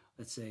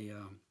 let's say,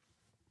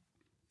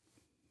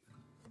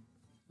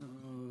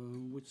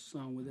 which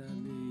song would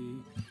that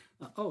be?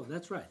 Oh,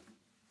 that's right.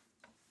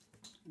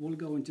 We'll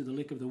go into the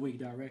lick of the week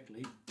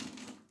directly,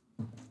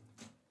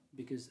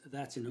 because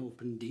that's an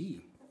open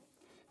D.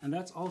 And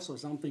that's also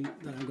something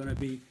that I'm going to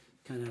be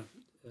kind of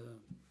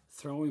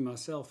throwing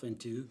myself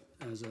into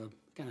as a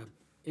kind of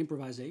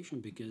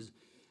improvisation, because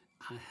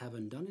I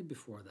haven't done it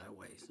before that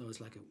way. So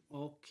it's like,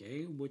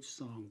 okay, which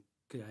song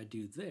could I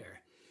do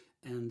there?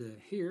 And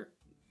here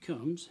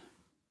comes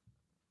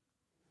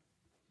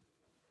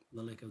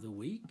the lick of the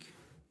week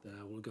that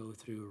I will go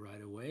through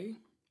right away.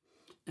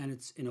 And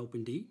it's in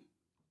open D,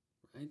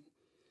 right?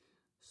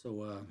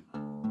 So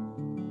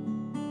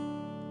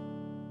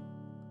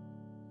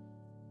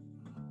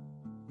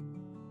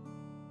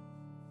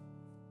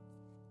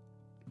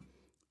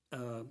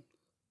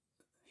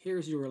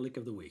here's your lick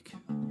of the week.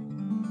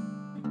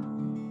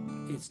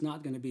 It's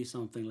not going to be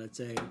something, let's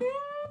say,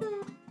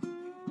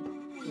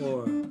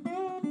 or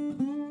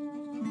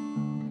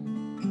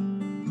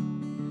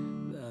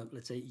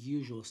let's say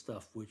usual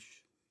stuff,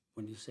 which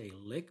when you say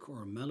lick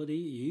or melody,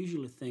 you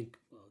usually think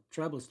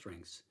treble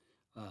strings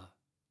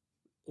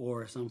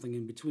or something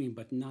in between,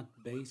 but not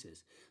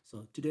basses.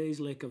 So today's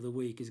lick of the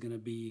week is going to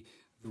be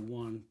the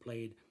one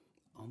played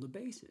on the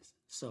basses.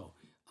 So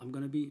I'm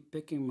going to be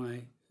picking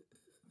my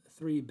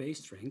 3 bass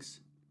strings,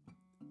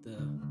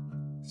 the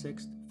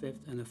 6th,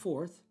 5th, and the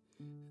 4th,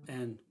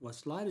 and what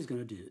slide is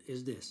going to do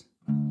is this.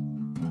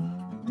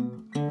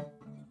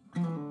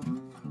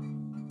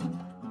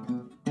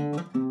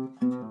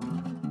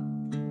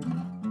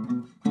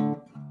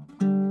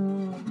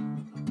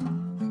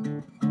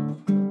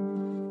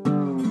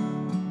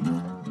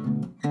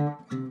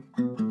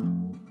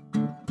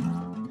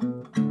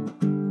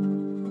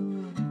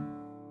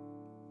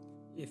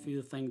 If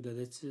you think that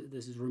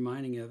this is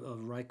reminding of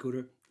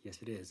Rycooter,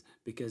 yes, it is,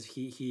 because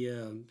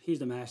he's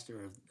the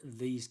master of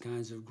these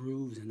kinds of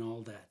grooves and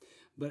all that.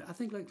 But I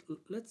think, like,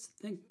 let's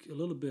think a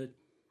little bit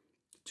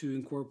to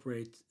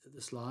incorporate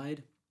the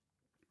slide,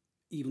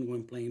 even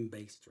when playing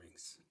bass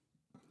strings.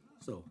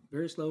 So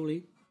very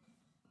slowly.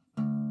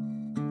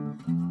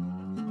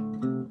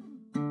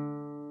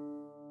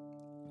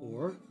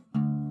 Or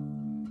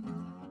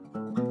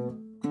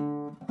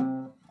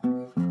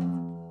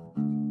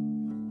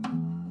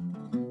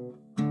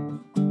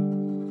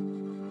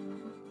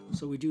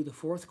so we do the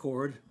 4th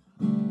chord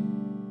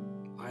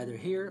either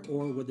here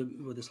or with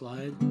the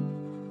slide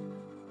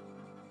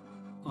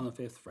on the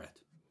 5th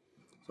fret.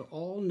 So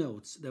all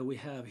notes that we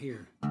have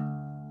here and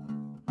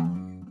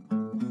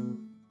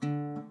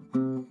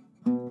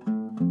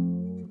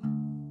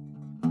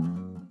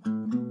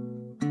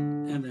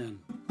then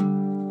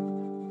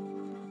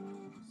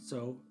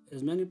so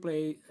as many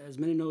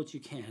notes you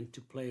can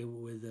to play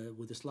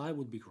with the slide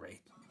would be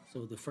great.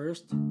 So the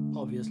first,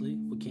 obviously,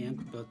 we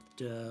can't, but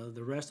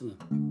the rest of them.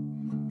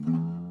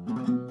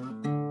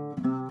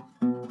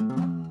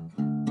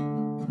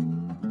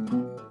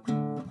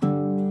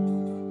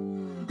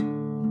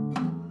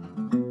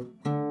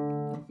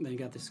 Then you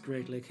got this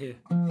great lick here.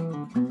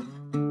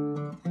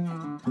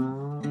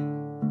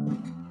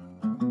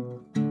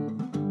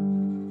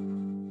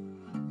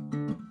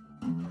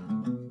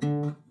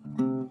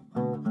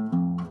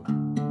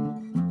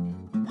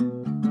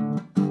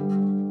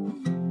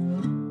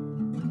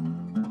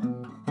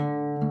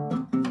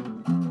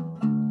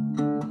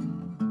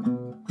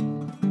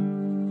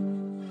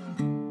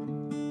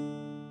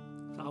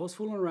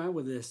 Fooling around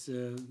with this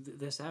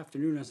this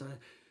afternoon. I said,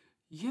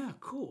 yeah,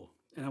 cool.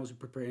 And I was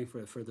preparing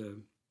for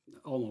the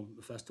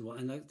Åmål Festival,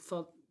 and I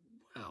thought,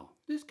 wow,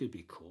 this could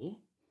be cool.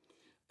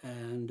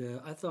 And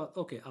I thought,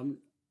 okay,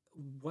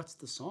 what's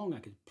the song I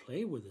could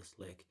play with this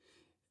lick?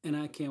 And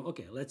I came,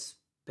 okay, let's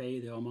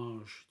pay the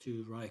homage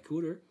to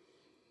Rycooter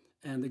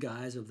and the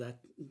guys of that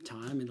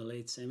time in the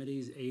late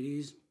 70s,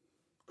 80s,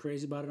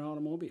 crazy about an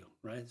automobile,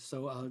 right?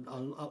 So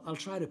I'll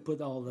try to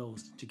put all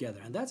those together,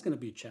 and that's going to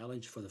be a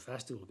challenge for the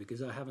festival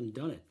because I haven't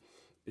done it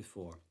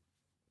before.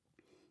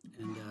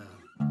 And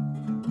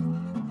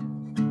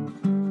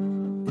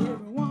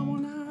every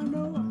woman I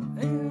know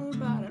is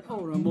about an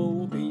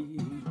automobile.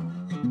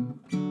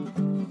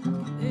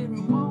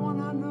 Every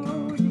woman I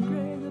know is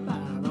crazy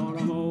about an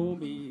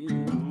automobile.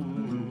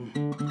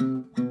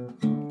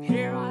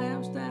 Here I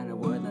am standing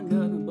with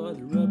nothing but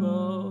the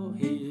rubber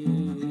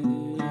here.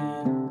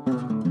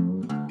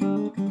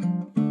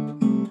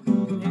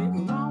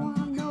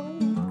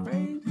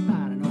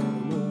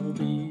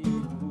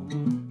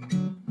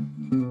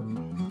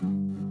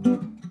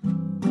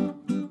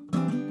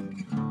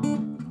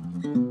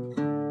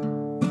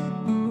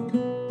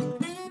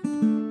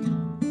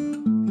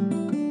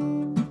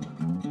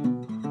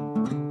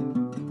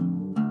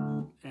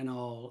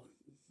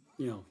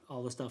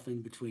 stuff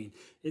in between.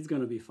 It's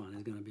going to be fun.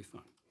 It's going to be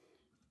fun.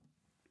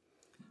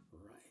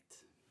 Right.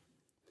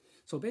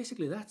 So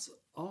basically, that's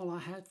all I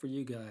had for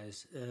you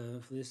guys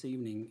for this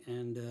evening.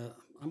 And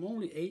I'm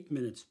only 8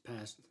 minutes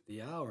past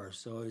the hour,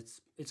 so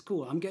it's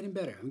cool. I'm getting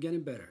better. I'm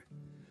getting better.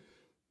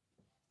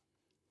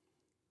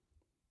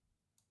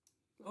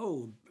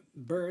 Oh,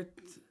 Bert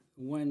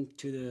went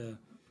to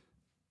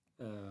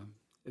the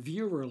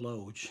viewer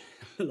loge.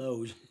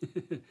 Loge.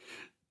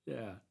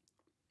 Yeah.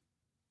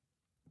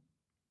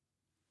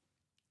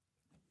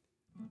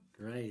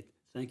 Great.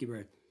 Thank you,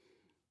 Bert.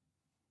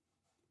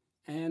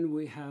 And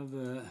we have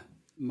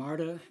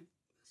Marta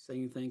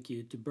saying thank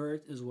you to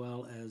Bert as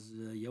well as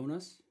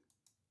Jonas.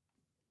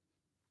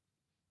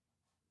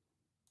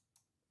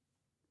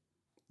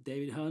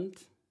 David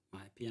Hunt, my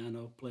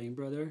piano playing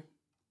brother.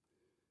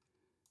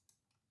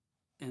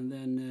 And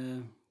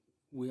then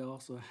we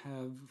also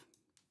have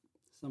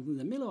something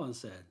that Milan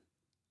said.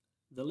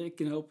 The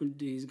lick and open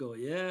D's go,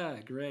 yeah,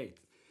 great.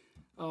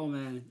 Oh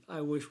man,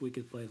 I wish we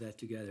could play that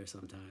together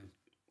sometime.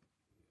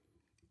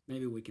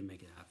 Maybe we can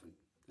make it happen.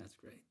 That's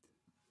great.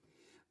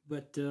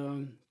 But,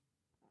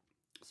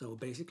 so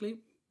basically,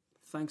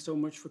 thanks so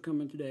much for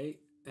coming today.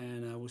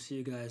 And I will see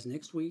you guys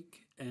next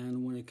week.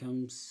 And when it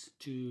comes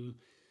to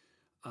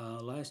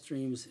live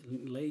streams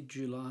late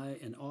July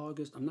and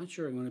August, I'm not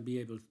sure I'm going to be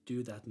able to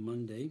do that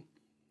Monday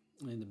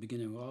in the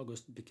beginning of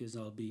August because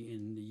I'll be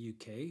in the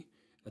UK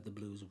at the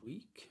Blues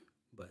Week.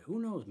 But who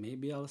knows,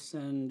 maybe I'll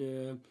send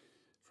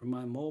from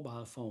my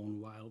mobile phone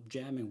while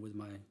jamming with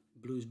my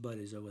blues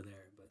buddies over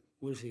there. But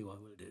we'll see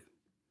what we'll do.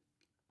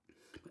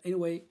 But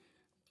anyway,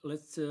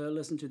 let's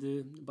listen to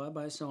the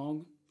bye-bye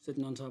song,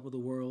 Sitting on Top of the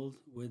World,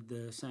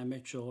 with Sam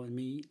Mitchell and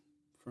me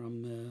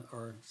from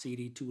our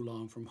CD Too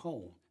Long From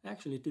Home.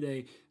 Actually,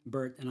 today,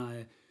 Bert and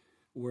I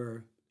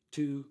were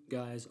 2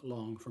 guys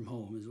along from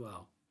home as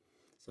well.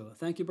 So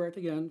thank you, Bert,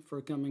 again for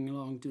coming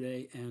along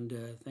today, and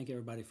thank you,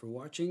 everybody, for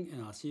watching,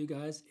 and I'll see you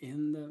guys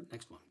in the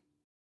next one.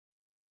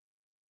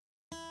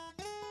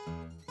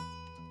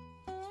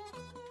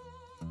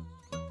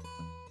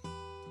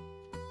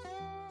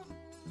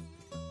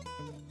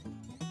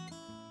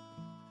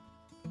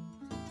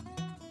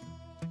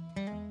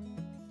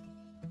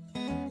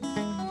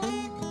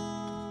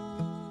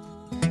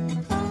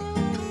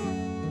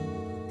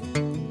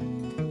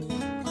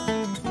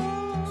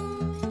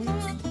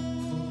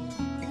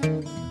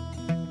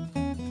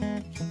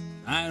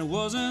 It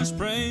was in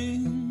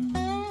spring,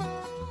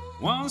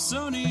 one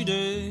sunny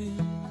day,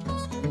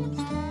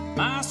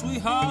 my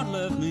sweetheart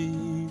left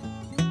me,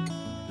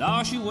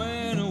 Lord, she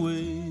went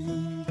away.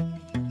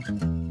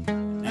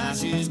 Now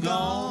she's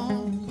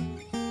gone,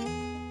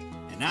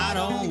 and I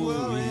don't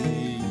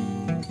worry,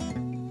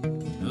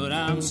 but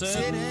I'm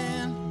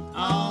sitting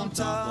on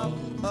top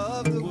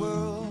of the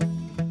world.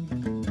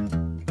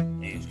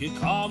 Things could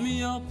call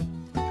me up,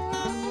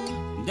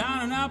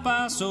 down and out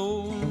by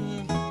soul.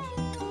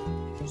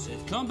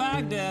 Said, come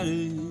back,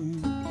 Daddy,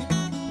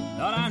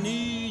 Lord, I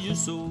need you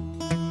so.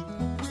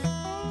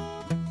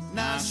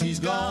 Now she's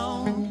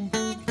gone,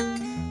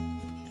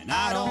 and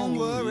I don't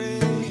worry,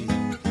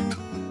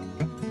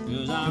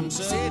 'cause I'm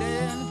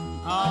sitting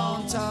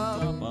on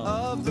top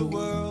of the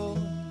world.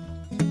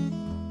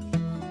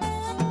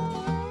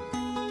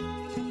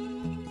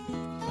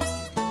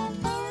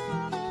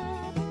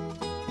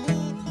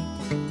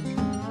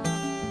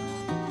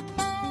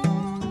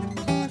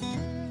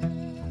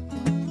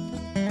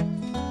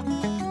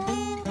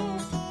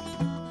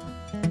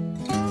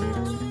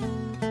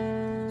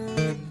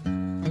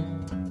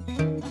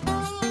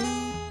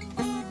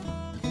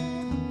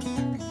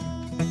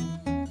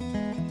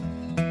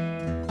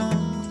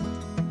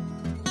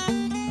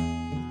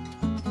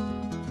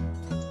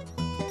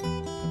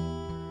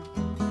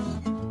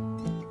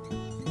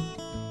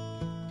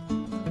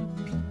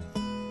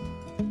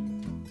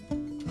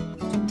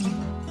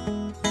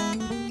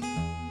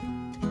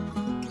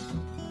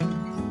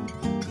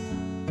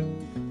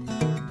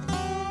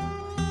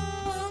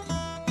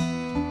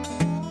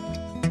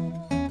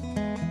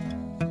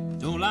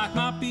 Like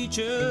my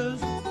peaches,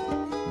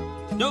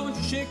 don't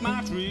you shake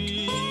my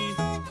tree.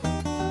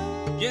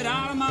 Get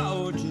out of my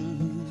orchard,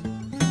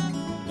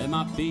 let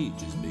my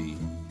peaches be.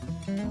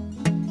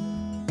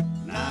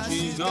 Now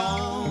she's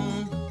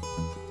gone,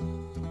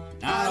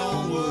 I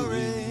don't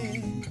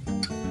worry,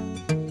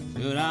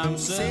 but I'm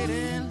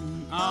sitting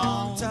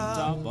on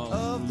top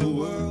of the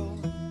world.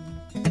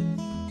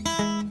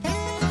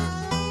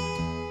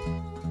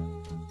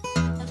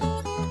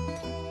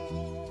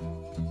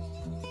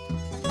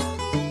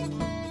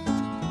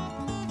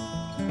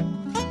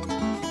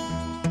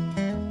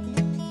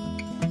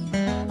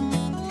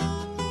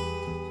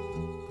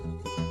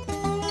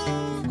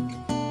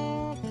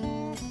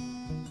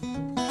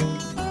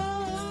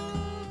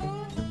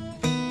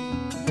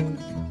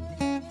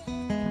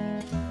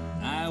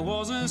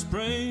 In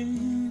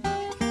spring,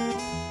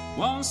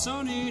 one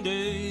sunny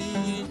day,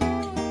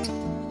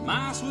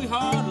 my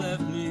sweetheart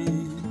left me,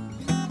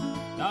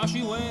 now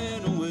she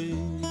went away.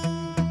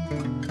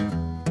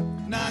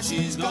 Now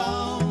she's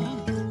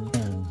gone,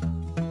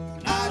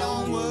 and I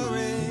don't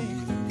worry,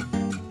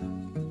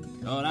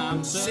 But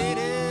I'm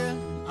sitting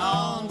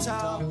on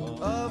top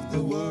of the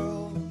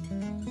world.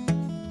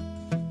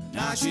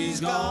 Now she's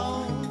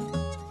gone,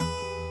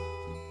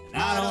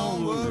 and I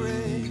don't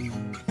worry.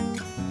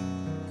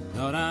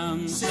 But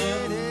I'm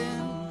sitting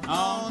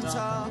on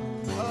top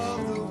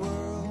of the world.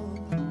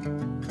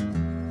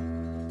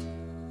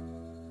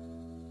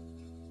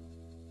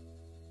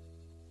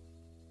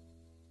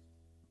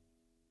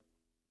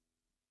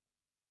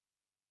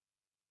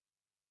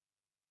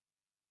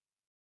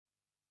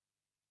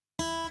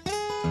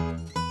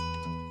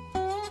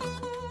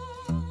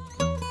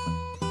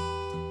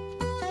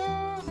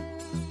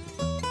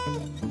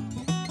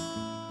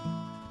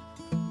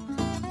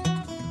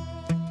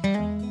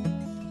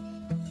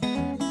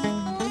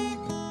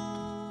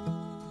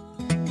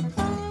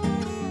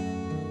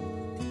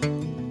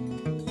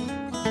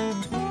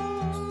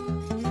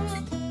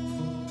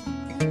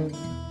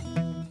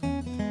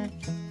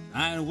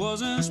 It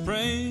was in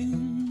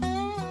spring,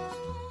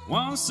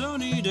 one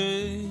sunny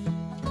day,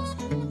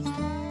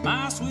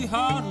 my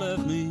sweetheart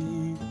left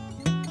me,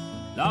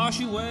 Lord,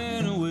 she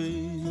went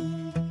away.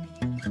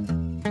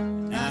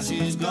 Now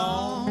she's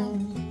gone,